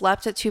 He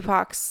slept at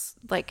Tupac's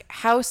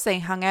house. They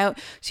hung out.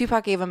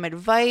 Tupac gave him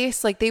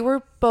advice. They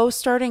were both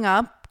starting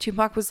up.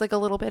 Tupac was a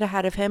little bit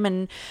ahead of him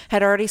and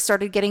had already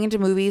started getting into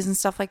movies and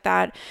stuff like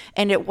that.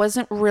 And it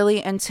wasn't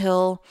really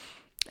until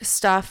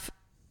stuff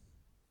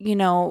you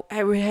know,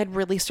 I had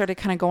really started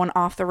kind of going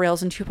off the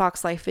rails in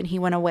Tupac's life and he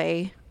went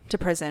away to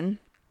prison.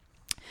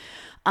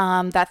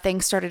 That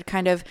things started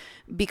kind of,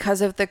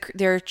 because of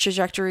their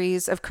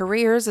trajectories of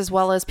careers, as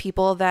well as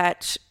people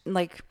that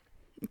like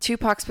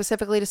Tupac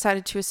specifically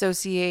decided to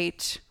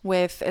associate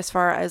with, as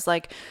far as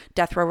like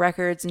Death Row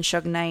Records and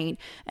Suge Knight,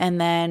 and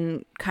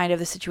then kind of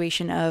the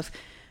situation of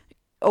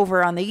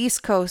over on the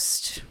East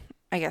Coast,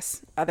 I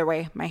guess other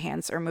way, my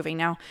hands are moving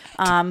now.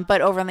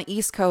 But over on the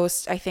East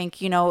Coast, I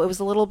think, you know, it was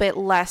a little bit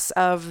less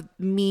of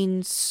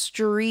mean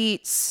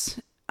streets,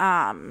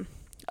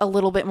 a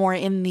little bit more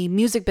in the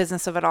music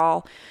business of it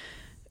all.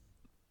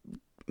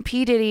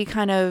 P. Diddy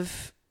kind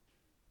of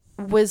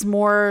was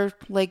more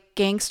like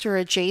gangster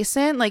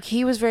adjacent. Like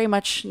he was very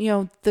much, you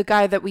know, the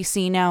guy that we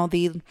see now,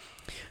 the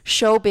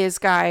showbiz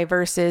guy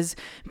versus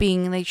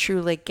being the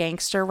true like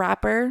gangster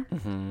rapper.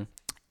 Mm-hmm.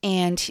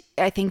 And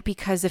I think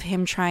because of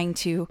him trying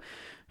to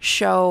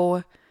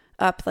show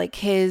up like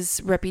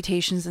his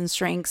reputations and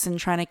strengths and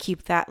trying to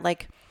keep that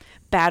like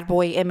bad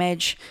boy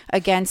image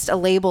against a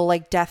label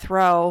like Death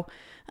Row,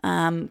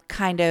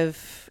 kind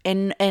of,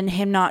 and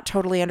him not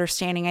totally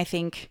understanding, I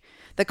think,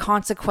 the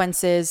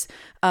consequences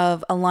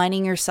of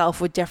aligning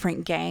yourself with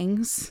different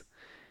gangs,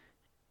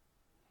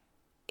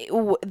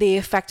 the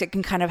effect it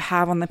can kind of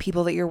have on the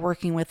people that you're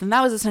working with. And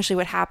that was essentially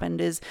what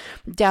happened. Is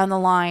down the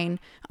line,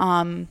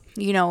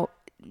 you know,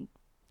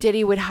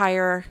 Diddy would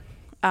hire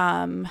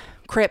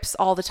Crips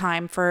all the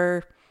time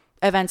for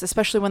events,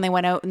 especially when they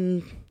went out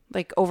and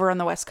like over on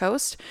the West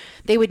Coast.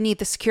 They would need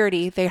the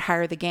security. They'd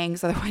hire the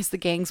gangs. Otherwise the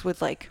gangs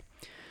would like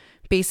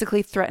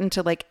basically threaten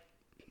to like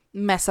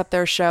mess up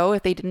their show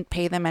if they didn't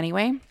pay them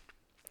anyway.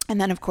 And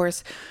then of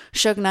course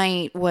Suge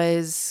Knight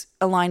was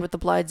aligned with the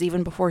Bloods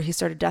even before he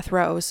started Death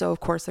Row, so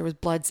of course there was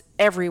Bloods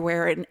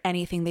everywhere in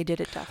anything they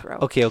did at Death Row.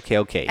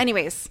 Okay.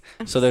 Anyways,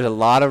 so there's a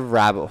lot of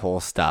rabbit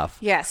hole stuff.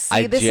 Yes.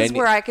 See, this is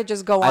where I could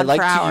just go on for hours.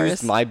 I like to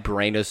use my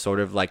brain as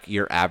sort of like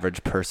your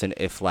average person.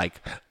 If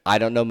like I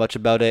don't know much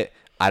about it,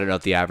 I don't know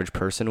if the average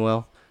person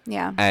will.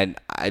 Yeah. And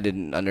I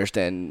didn't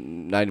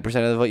understand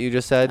 90% of what you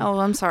just said. Oh,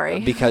 I'm sorry.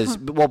 Because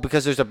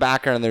there's a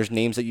background and there's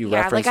names that you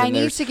reference. Like I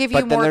need to give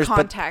you more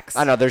context.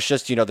 I know there's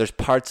just, you know, there's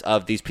parts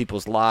of these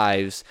people's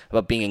lives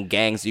about being in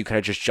gangs that you kind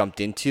of just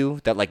jumped into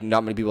that like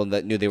not many people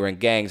that knew they were in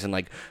gangs, and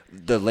like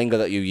the lingo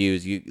that you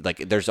use, you like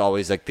there's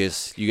always like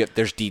this,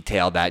 there's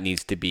detail that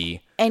needs to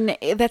be. And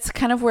that's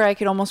kind of where I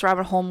could almost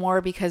rabbit hole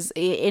more, because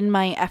in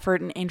my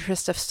effort and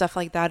interest of stuff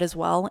like that as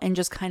well, and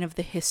just kind of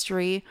the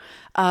history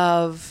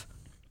of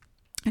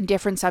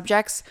different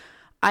subjects,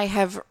 I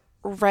have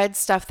read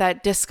stuff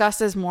that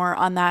discusses more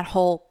on that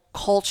whole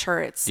culture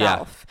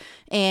itself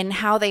and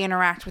how they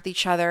interact with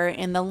each other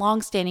and the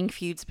long-standing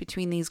feuds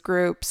between these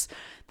groups,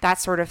 that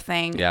sort of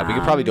thing. Yeah, we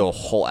could probably do a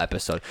whole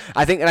episode.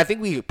 I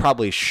think we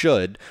probably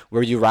should,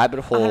 where you rabbit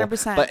hole.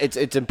 100%. But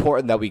it's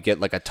important that we get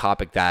like a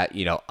topic that,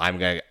 you know, I'm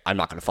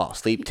not gonna fall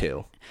asleep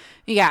to.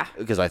 Yeah,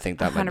 because I think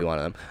that might be one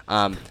of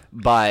them.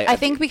 But I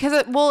think because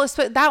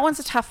that one's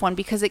a tough one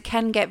because it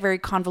can get very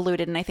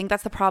convoluted, and I think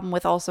that's the problem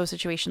with also a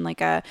situation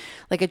like a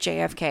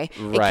JFK.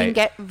 Right. It can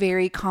get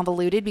very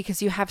convoluted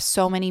because you have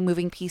so many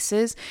moving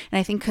pieces, and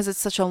I think because it's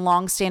such a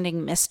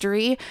long-standing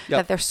mystery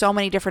that there's so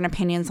many different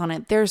opinions on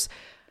it. There's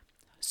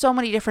so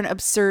many different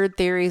absurd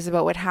theories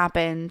about what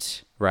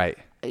happened. Right.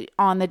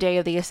 On the day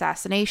of the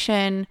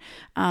assassination.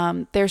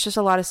 There's just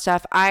a lot of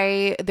stuff.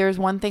 There's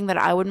one thing that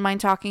I wouldn't mind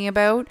talking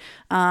about,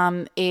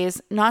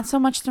 is not so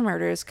much the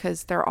murders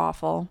because they're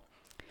awful,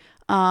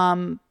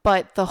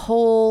 but the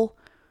whole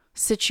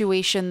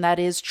situation that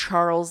is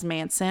Charles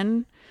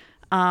Manson.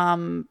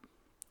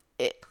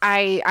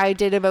 I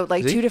did about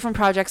like 2 different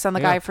projects on the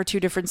guy for 2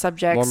 different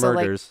subjects. More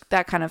murders. So like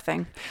that kind of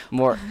thing.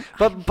 More,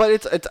 but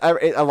it's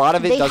a lot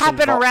of it. They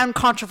happen around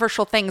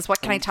controversial things.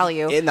 What can I tell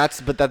you? And that's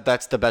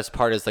the best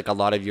part is like a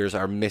lot of yours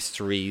are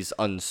mysteries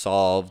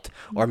unsolved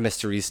or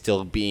mysteries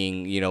still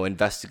being, you know,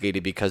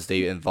 investigated because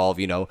they involve,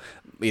 you know,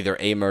 either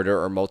a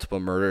murder or multiple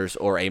murders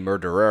or a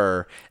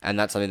murderer, and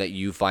that's something that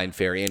you find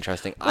very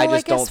interesting. Well, I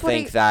just don't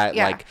think that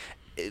like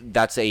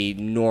that's a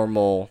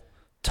normal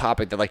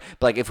topic that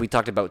like if we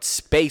talked about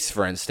space,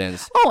 for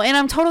instance. Oh, and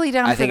I'm totally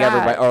down for that. I think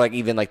everybody, or like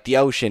even like the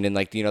ocean and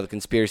like, you know, the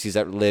conspiracies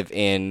that live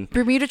in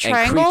Bermuda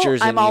Triangle.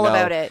 I'm all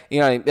about it. You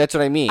know, that's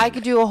what I mean. I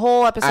could do a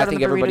whole episode on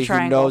the Bermuda Triangle. I think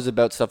everybody who knows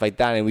about stuff like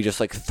that, and we just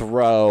like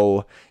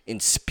throw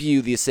and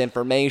spew this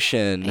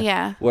information.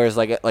 Yeah. Whereas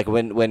like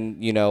when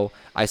you know,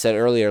 I said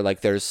earlier,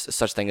 like there's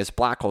such thing as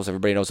black holes.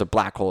 Everybody knows what a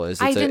black hole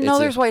is. I didn't know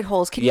there's white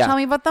holes. Can you tell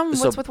me about them?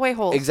 What's with white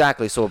holes?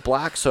 Exactly. So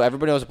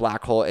everybody knows a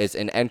black hole is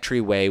an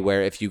entryway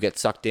where if you get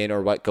sucked in,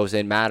 or what goes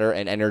in, matter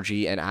and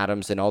energy and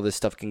atoms and all this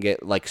stuff can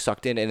get like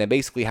sucked in, and it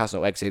basically has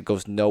no exit. It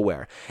goes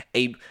nowhere.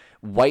 A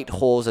white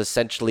hole is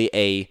essentially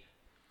an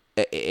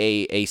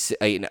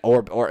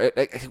orb, or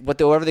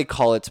whatever they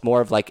call it. It's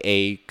more of like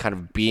a kind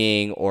of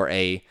being or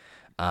a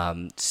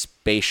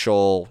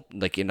spatial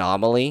like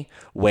anomaly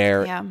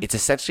where it's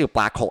essentially a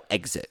black hole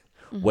exit.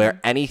 Mm-hmm. Where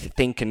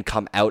anything can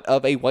come out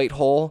of a white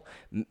hole,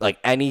 like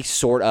any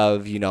sort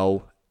of, you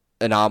know,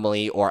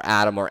 anomaly or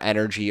atom or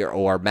energy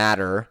or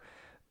matter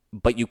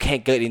but you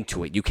can't get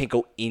into it. You can't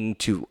go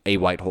into a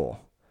white hole.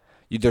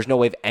 There's no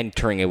way of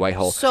entering a white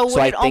hole. So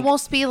would it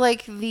almost be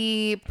like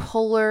the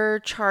polar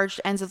charged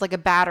ends of like a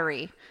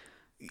battery?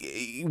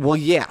 Well,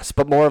 yes,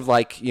 but more of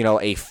like,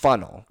 a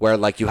funnel where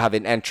like you have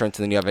an entrance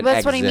and then you have an exit.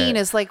 That's what I mean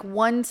is like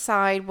one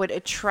side would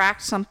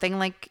attract something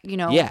like,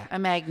 a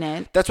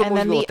magnet. That's what and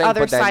then the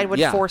other side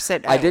would force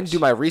it out. I didn't do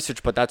my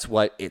research, but that's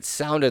what it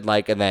sounded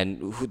like. And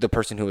then the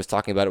person who was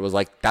talking about it was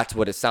like, that's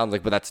what it sounds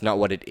like, but that's not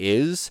what it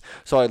is.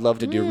 So I'd love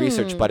to do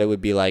research, but it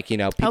would be like,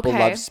 people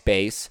love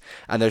space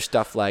and there's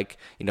stuff like,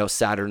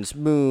 Saturn's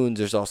moons.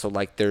 There's also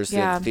like, there's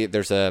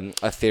a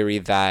theory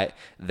that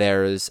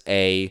there's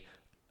a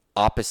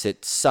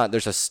opposite sun.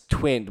 There's a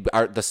twin.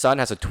 The sun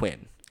has a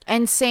twin.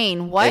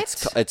 Insane.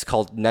 What? It's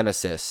called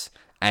Nemesis,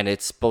 and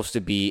it's supposed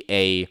to be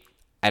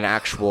an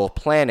actual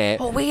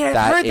planet. Oh wait,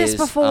 I've heard this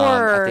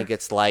before. I think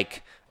it's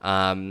like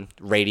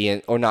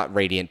radiant, or not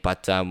radiant,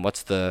 but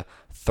what's the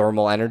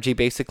thermal energy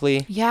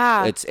basically?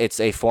 Yeah. It's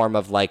a form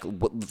of like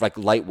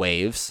light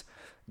waves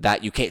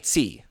that you can't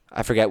see.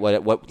 I forget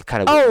what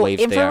kind of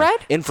waves infrared? they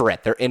are.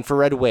 Infrared. They're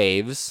infrared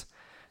waves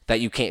that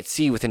you can't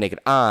see with the naked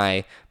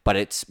eye, but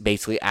it's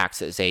basically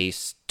acts as a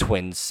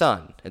twin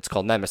sun. It's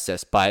called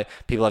Nemesis, but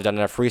people have done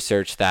enough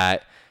research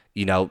that,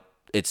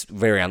 it's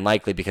very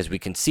unlikely because we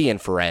can see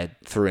infrared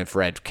through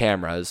infrared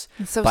cameras.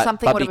 So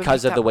but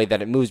because of the way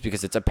that it moves,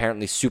 because it's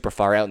apparently super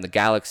far out in the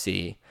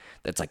galaxy,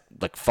 that's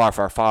like far,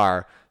 far,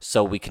 far,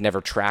 so we can never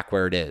track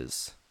where it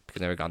is because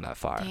we've never gone that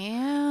far.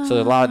 Damn. So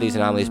there's a lot of these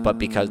anomalies, but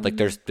because like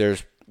there's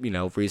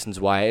reasons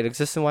why it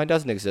exists and why it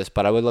doesn't exist,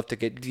 but I would love to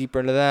get deeper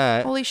into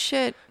that. Holy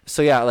shit.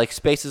 So yeah, like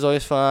space is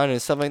always fun and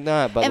stuff like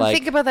that, but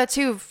think about that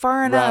too,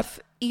 far enough,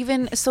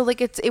 even so like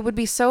it would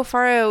be so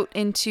far out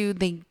into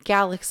the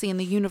galaxy and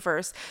the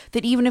universe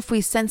that even if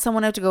we send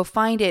someone out to go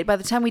find it, by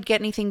the time we'd get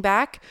anything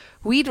back,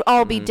 we'd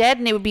all be dead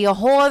and it would be a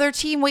whole other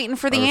team waiting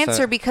for the 100%.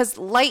 answer because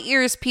light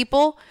years,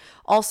 people.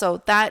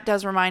 Also, that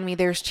does remind me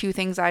there's two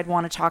things I'd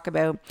want to talk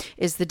about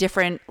is the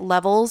different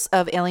levels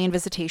of alien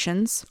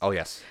visitations. Oh,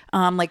 yes.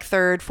 Like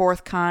third,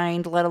 fourth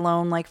kind, let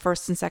alone like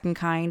first and second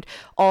kind.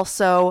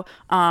 Also,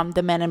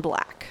 the Men in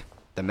Black.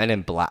 The Men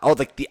in Black. Oh,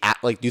 like do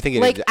you think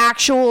it like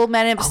actual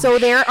Men in? So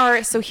there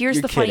are. So here's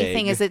You're the funny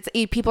kidding. thing: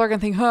 is people are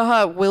gonna think,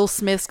 haha, Will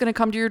Smith's gonna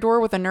come to your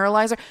door with a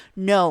neuralizer.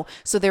 No.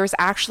 So there's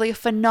actually a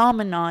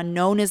phenomenon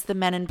known as the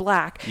Men in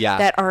Black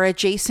that are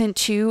adjacent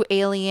to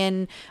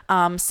alien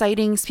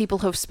sightings. People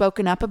have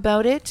spoken up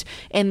about it,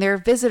 and they're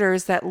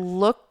visitors that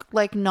look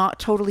like not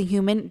totally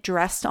human,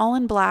 dressed all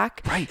in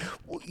black. Right.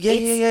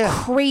 Yeah.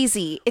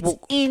 Crazy. It's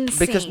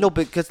insane.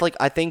 Because like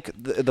I think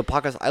the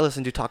podcast I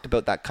listened to talked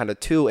about that kind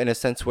of too, in a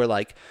sense where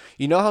like,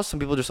 how some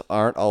people just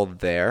aren't all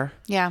there.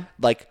 Yeah.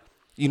 Like,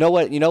 in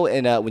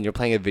when you're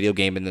playing a video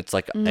game and it's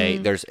like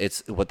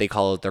it's what they're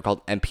called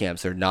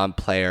NPMs, they're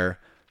non-player.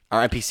 Or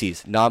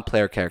NPCs,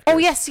 non-player characters. Oh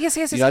yes.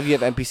 If you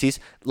have NPCs,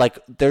 like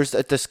there's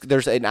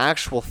an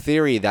actual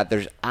theory that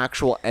there's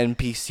actual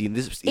NPC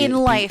in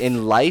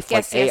life,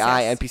 like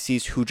AI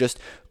NPCs who just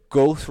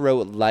go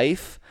throughout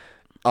life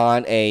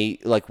on a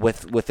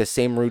with the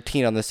same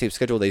routine on the same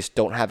schedule. They just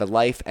don't have a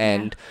life,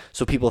 and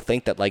so people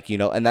think that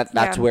and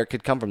that's where it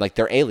could come from. Like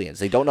they're aliens.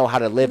 They don't know how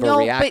to live or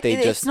react. But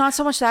it's not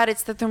so much that,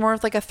 it's that they're more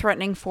of like a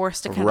threatening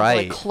force to kind of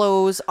like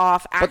close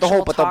off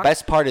actual But the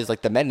best part is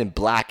like the Men in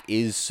Black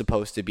is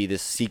supposed to be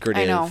this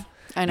secretive.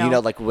 I know.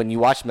 Like when you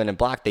watch Men in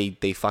Black,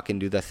 they fucking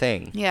do the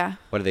thing. Yeah.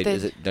 What are they?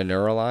 Is it the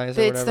neuralizer?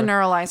 It's the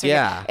neuralizer.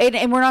 Yeah.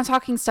 And we're not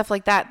talking stuff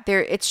like that.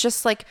 It's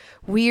just like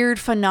weird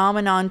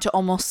phenomenon to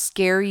almost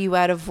scare you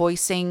out of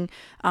voicing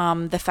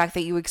the fact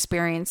that you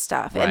experience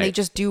stuff. Right. And they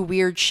just do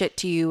weird shit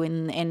to you,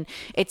 and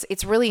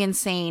it's really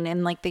insane.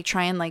 And like they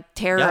try and like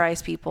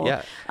terrorize people.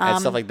 Yeah. And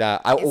stuff like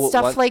that.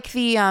 Like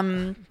the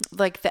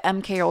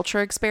MK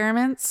Ultra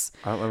experiments.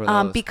 I don't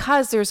remember those.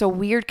 Because there's a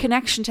weird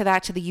connection to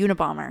that, to the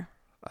Unabomber.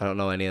 I don't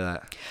know any of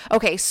that.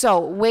 Okay, so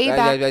way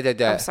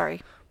back. Oh, sorry.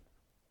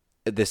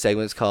 This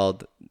segment's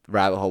called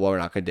Rabbit Hole. Well, we're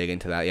not going to dig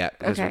into that yet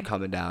because we're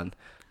coming down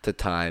to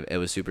time. It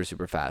was super,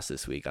 super fast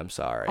this week. I'm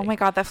sorry. Oh my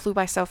God, that flew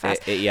by so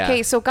fast. Yeah.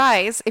 Okay, so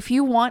guys, if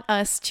you want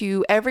us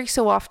to every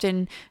so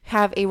often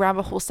have a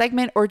Rabbit Hole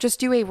segment or just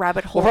do a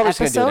Rabbit Hole episode. We're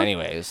probably just going to do it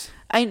anyways.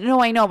 I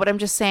know, but I'm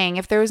just saying,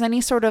 if there's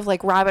any sort of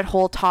like rabbit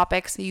hole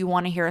topics that you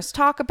want to hear us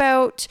talk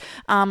about,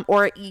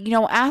 or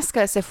ask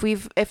us if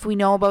we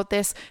know about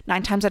this.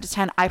 9 times out of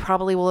 10, I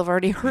probably will have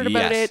already heard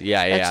about it.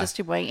 Yeah. That's just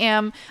who I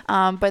am.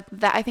 But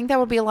I think that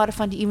would be a lot of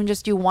fun to even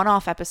just do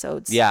one-off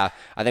episodes. Yeah,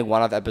 I think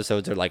one-off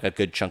episodes are like a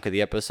good chunk of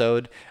the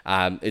episode.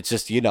 It's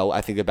just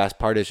I think the best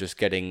part is just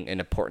getting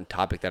an important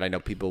topic that I know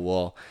people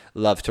will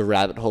love to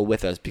rabbit hole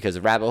with us, because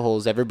rabbit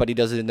holes, everybody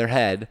does it in their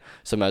head,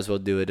 so might as well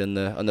do it on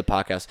the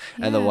podcast.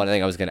 Yeah. And the one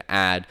thing I was going to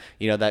add,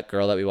 that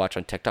girl that we watch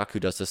on TikTok who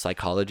does the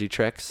psychology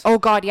tricks. Oh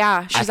God,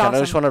 yeah, she's awesome. I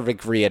just want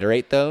to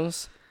reiterate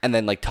those and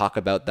then like talk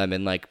about them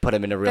and like put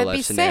them in a real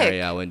life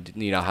scenario and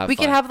have fun. We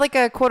could have like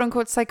a quote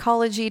unquote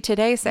psychology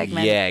today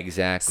segment. Yeah,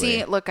 exactly.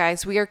 See, look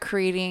guys, we are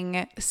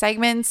creating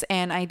segments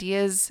and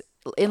ideas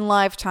in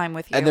live time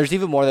with you. And there's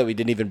even more that we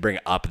didn't even bring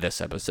up this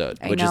episode,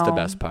 which is the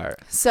best part.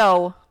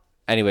 So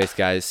Anyways,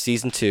 guys,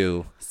 season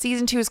 2.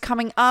 Season 2 is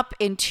coming up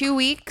in 2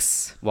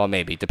 weeks. Well,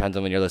 maybe. Depends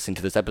on when you're listening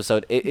to this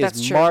episode. It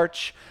is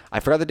March. I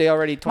forgot the day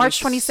already.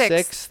 March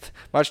 26th.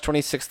 March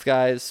 26th,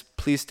 guys.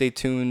 Please stay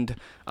tuned.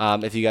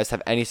 If you guys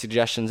have any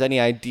suggestions,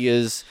 any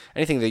ideas,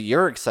 anything that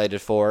you're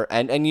excited for,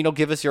 and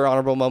give us your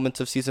honorable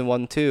moments of season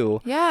 1 too.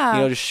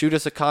 Yeah. Just shoot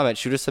us a comment,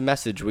 shoot us a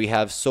message. We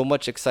have so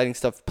much exciting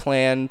stuff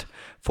planned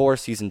for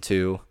season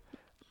 2.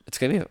 It's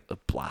going to be a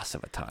blast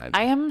of a time.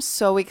 I am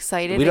so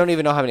excited. We don't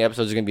even know how many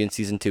episodes are going to be in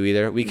season 2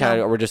 either.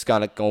 We're just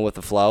going to go with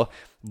the flow.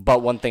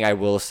 But one thing I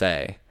will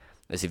say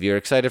is if you're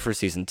excited for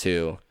season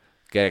 2,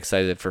 get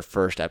excited for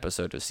first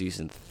episode of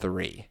season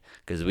 3.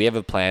 Because we have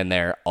a plan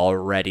there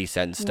already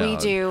set in stone. We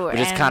do. Which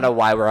is kind of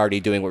why we're already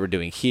doing what we're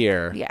doing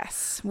here.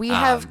 Yes. We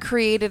have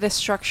created a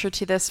structure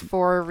to this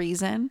for a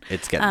reason.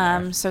 It's getting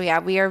there. So yeah,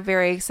 we are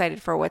very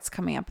excited for what's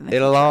coming up in the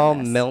future. It'll all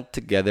melt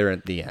together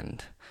at the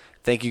end.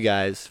 Thank you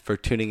guys for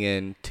tuning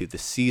in to the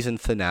season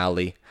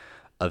finale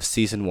of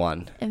season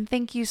 1. And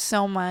thank you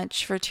so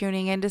much for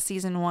tuning into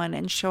season 1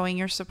 and showing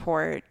your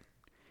support.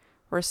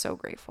 We're so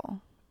grateful.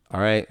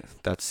 All right.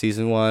 That's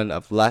season 1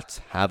 of Let's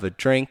Have a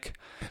Drink.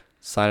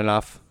 Signing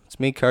off.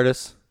 It's me,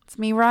 Curtis. It's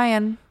me,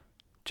 Ryan.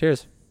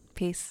 Cheers.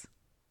 Peace.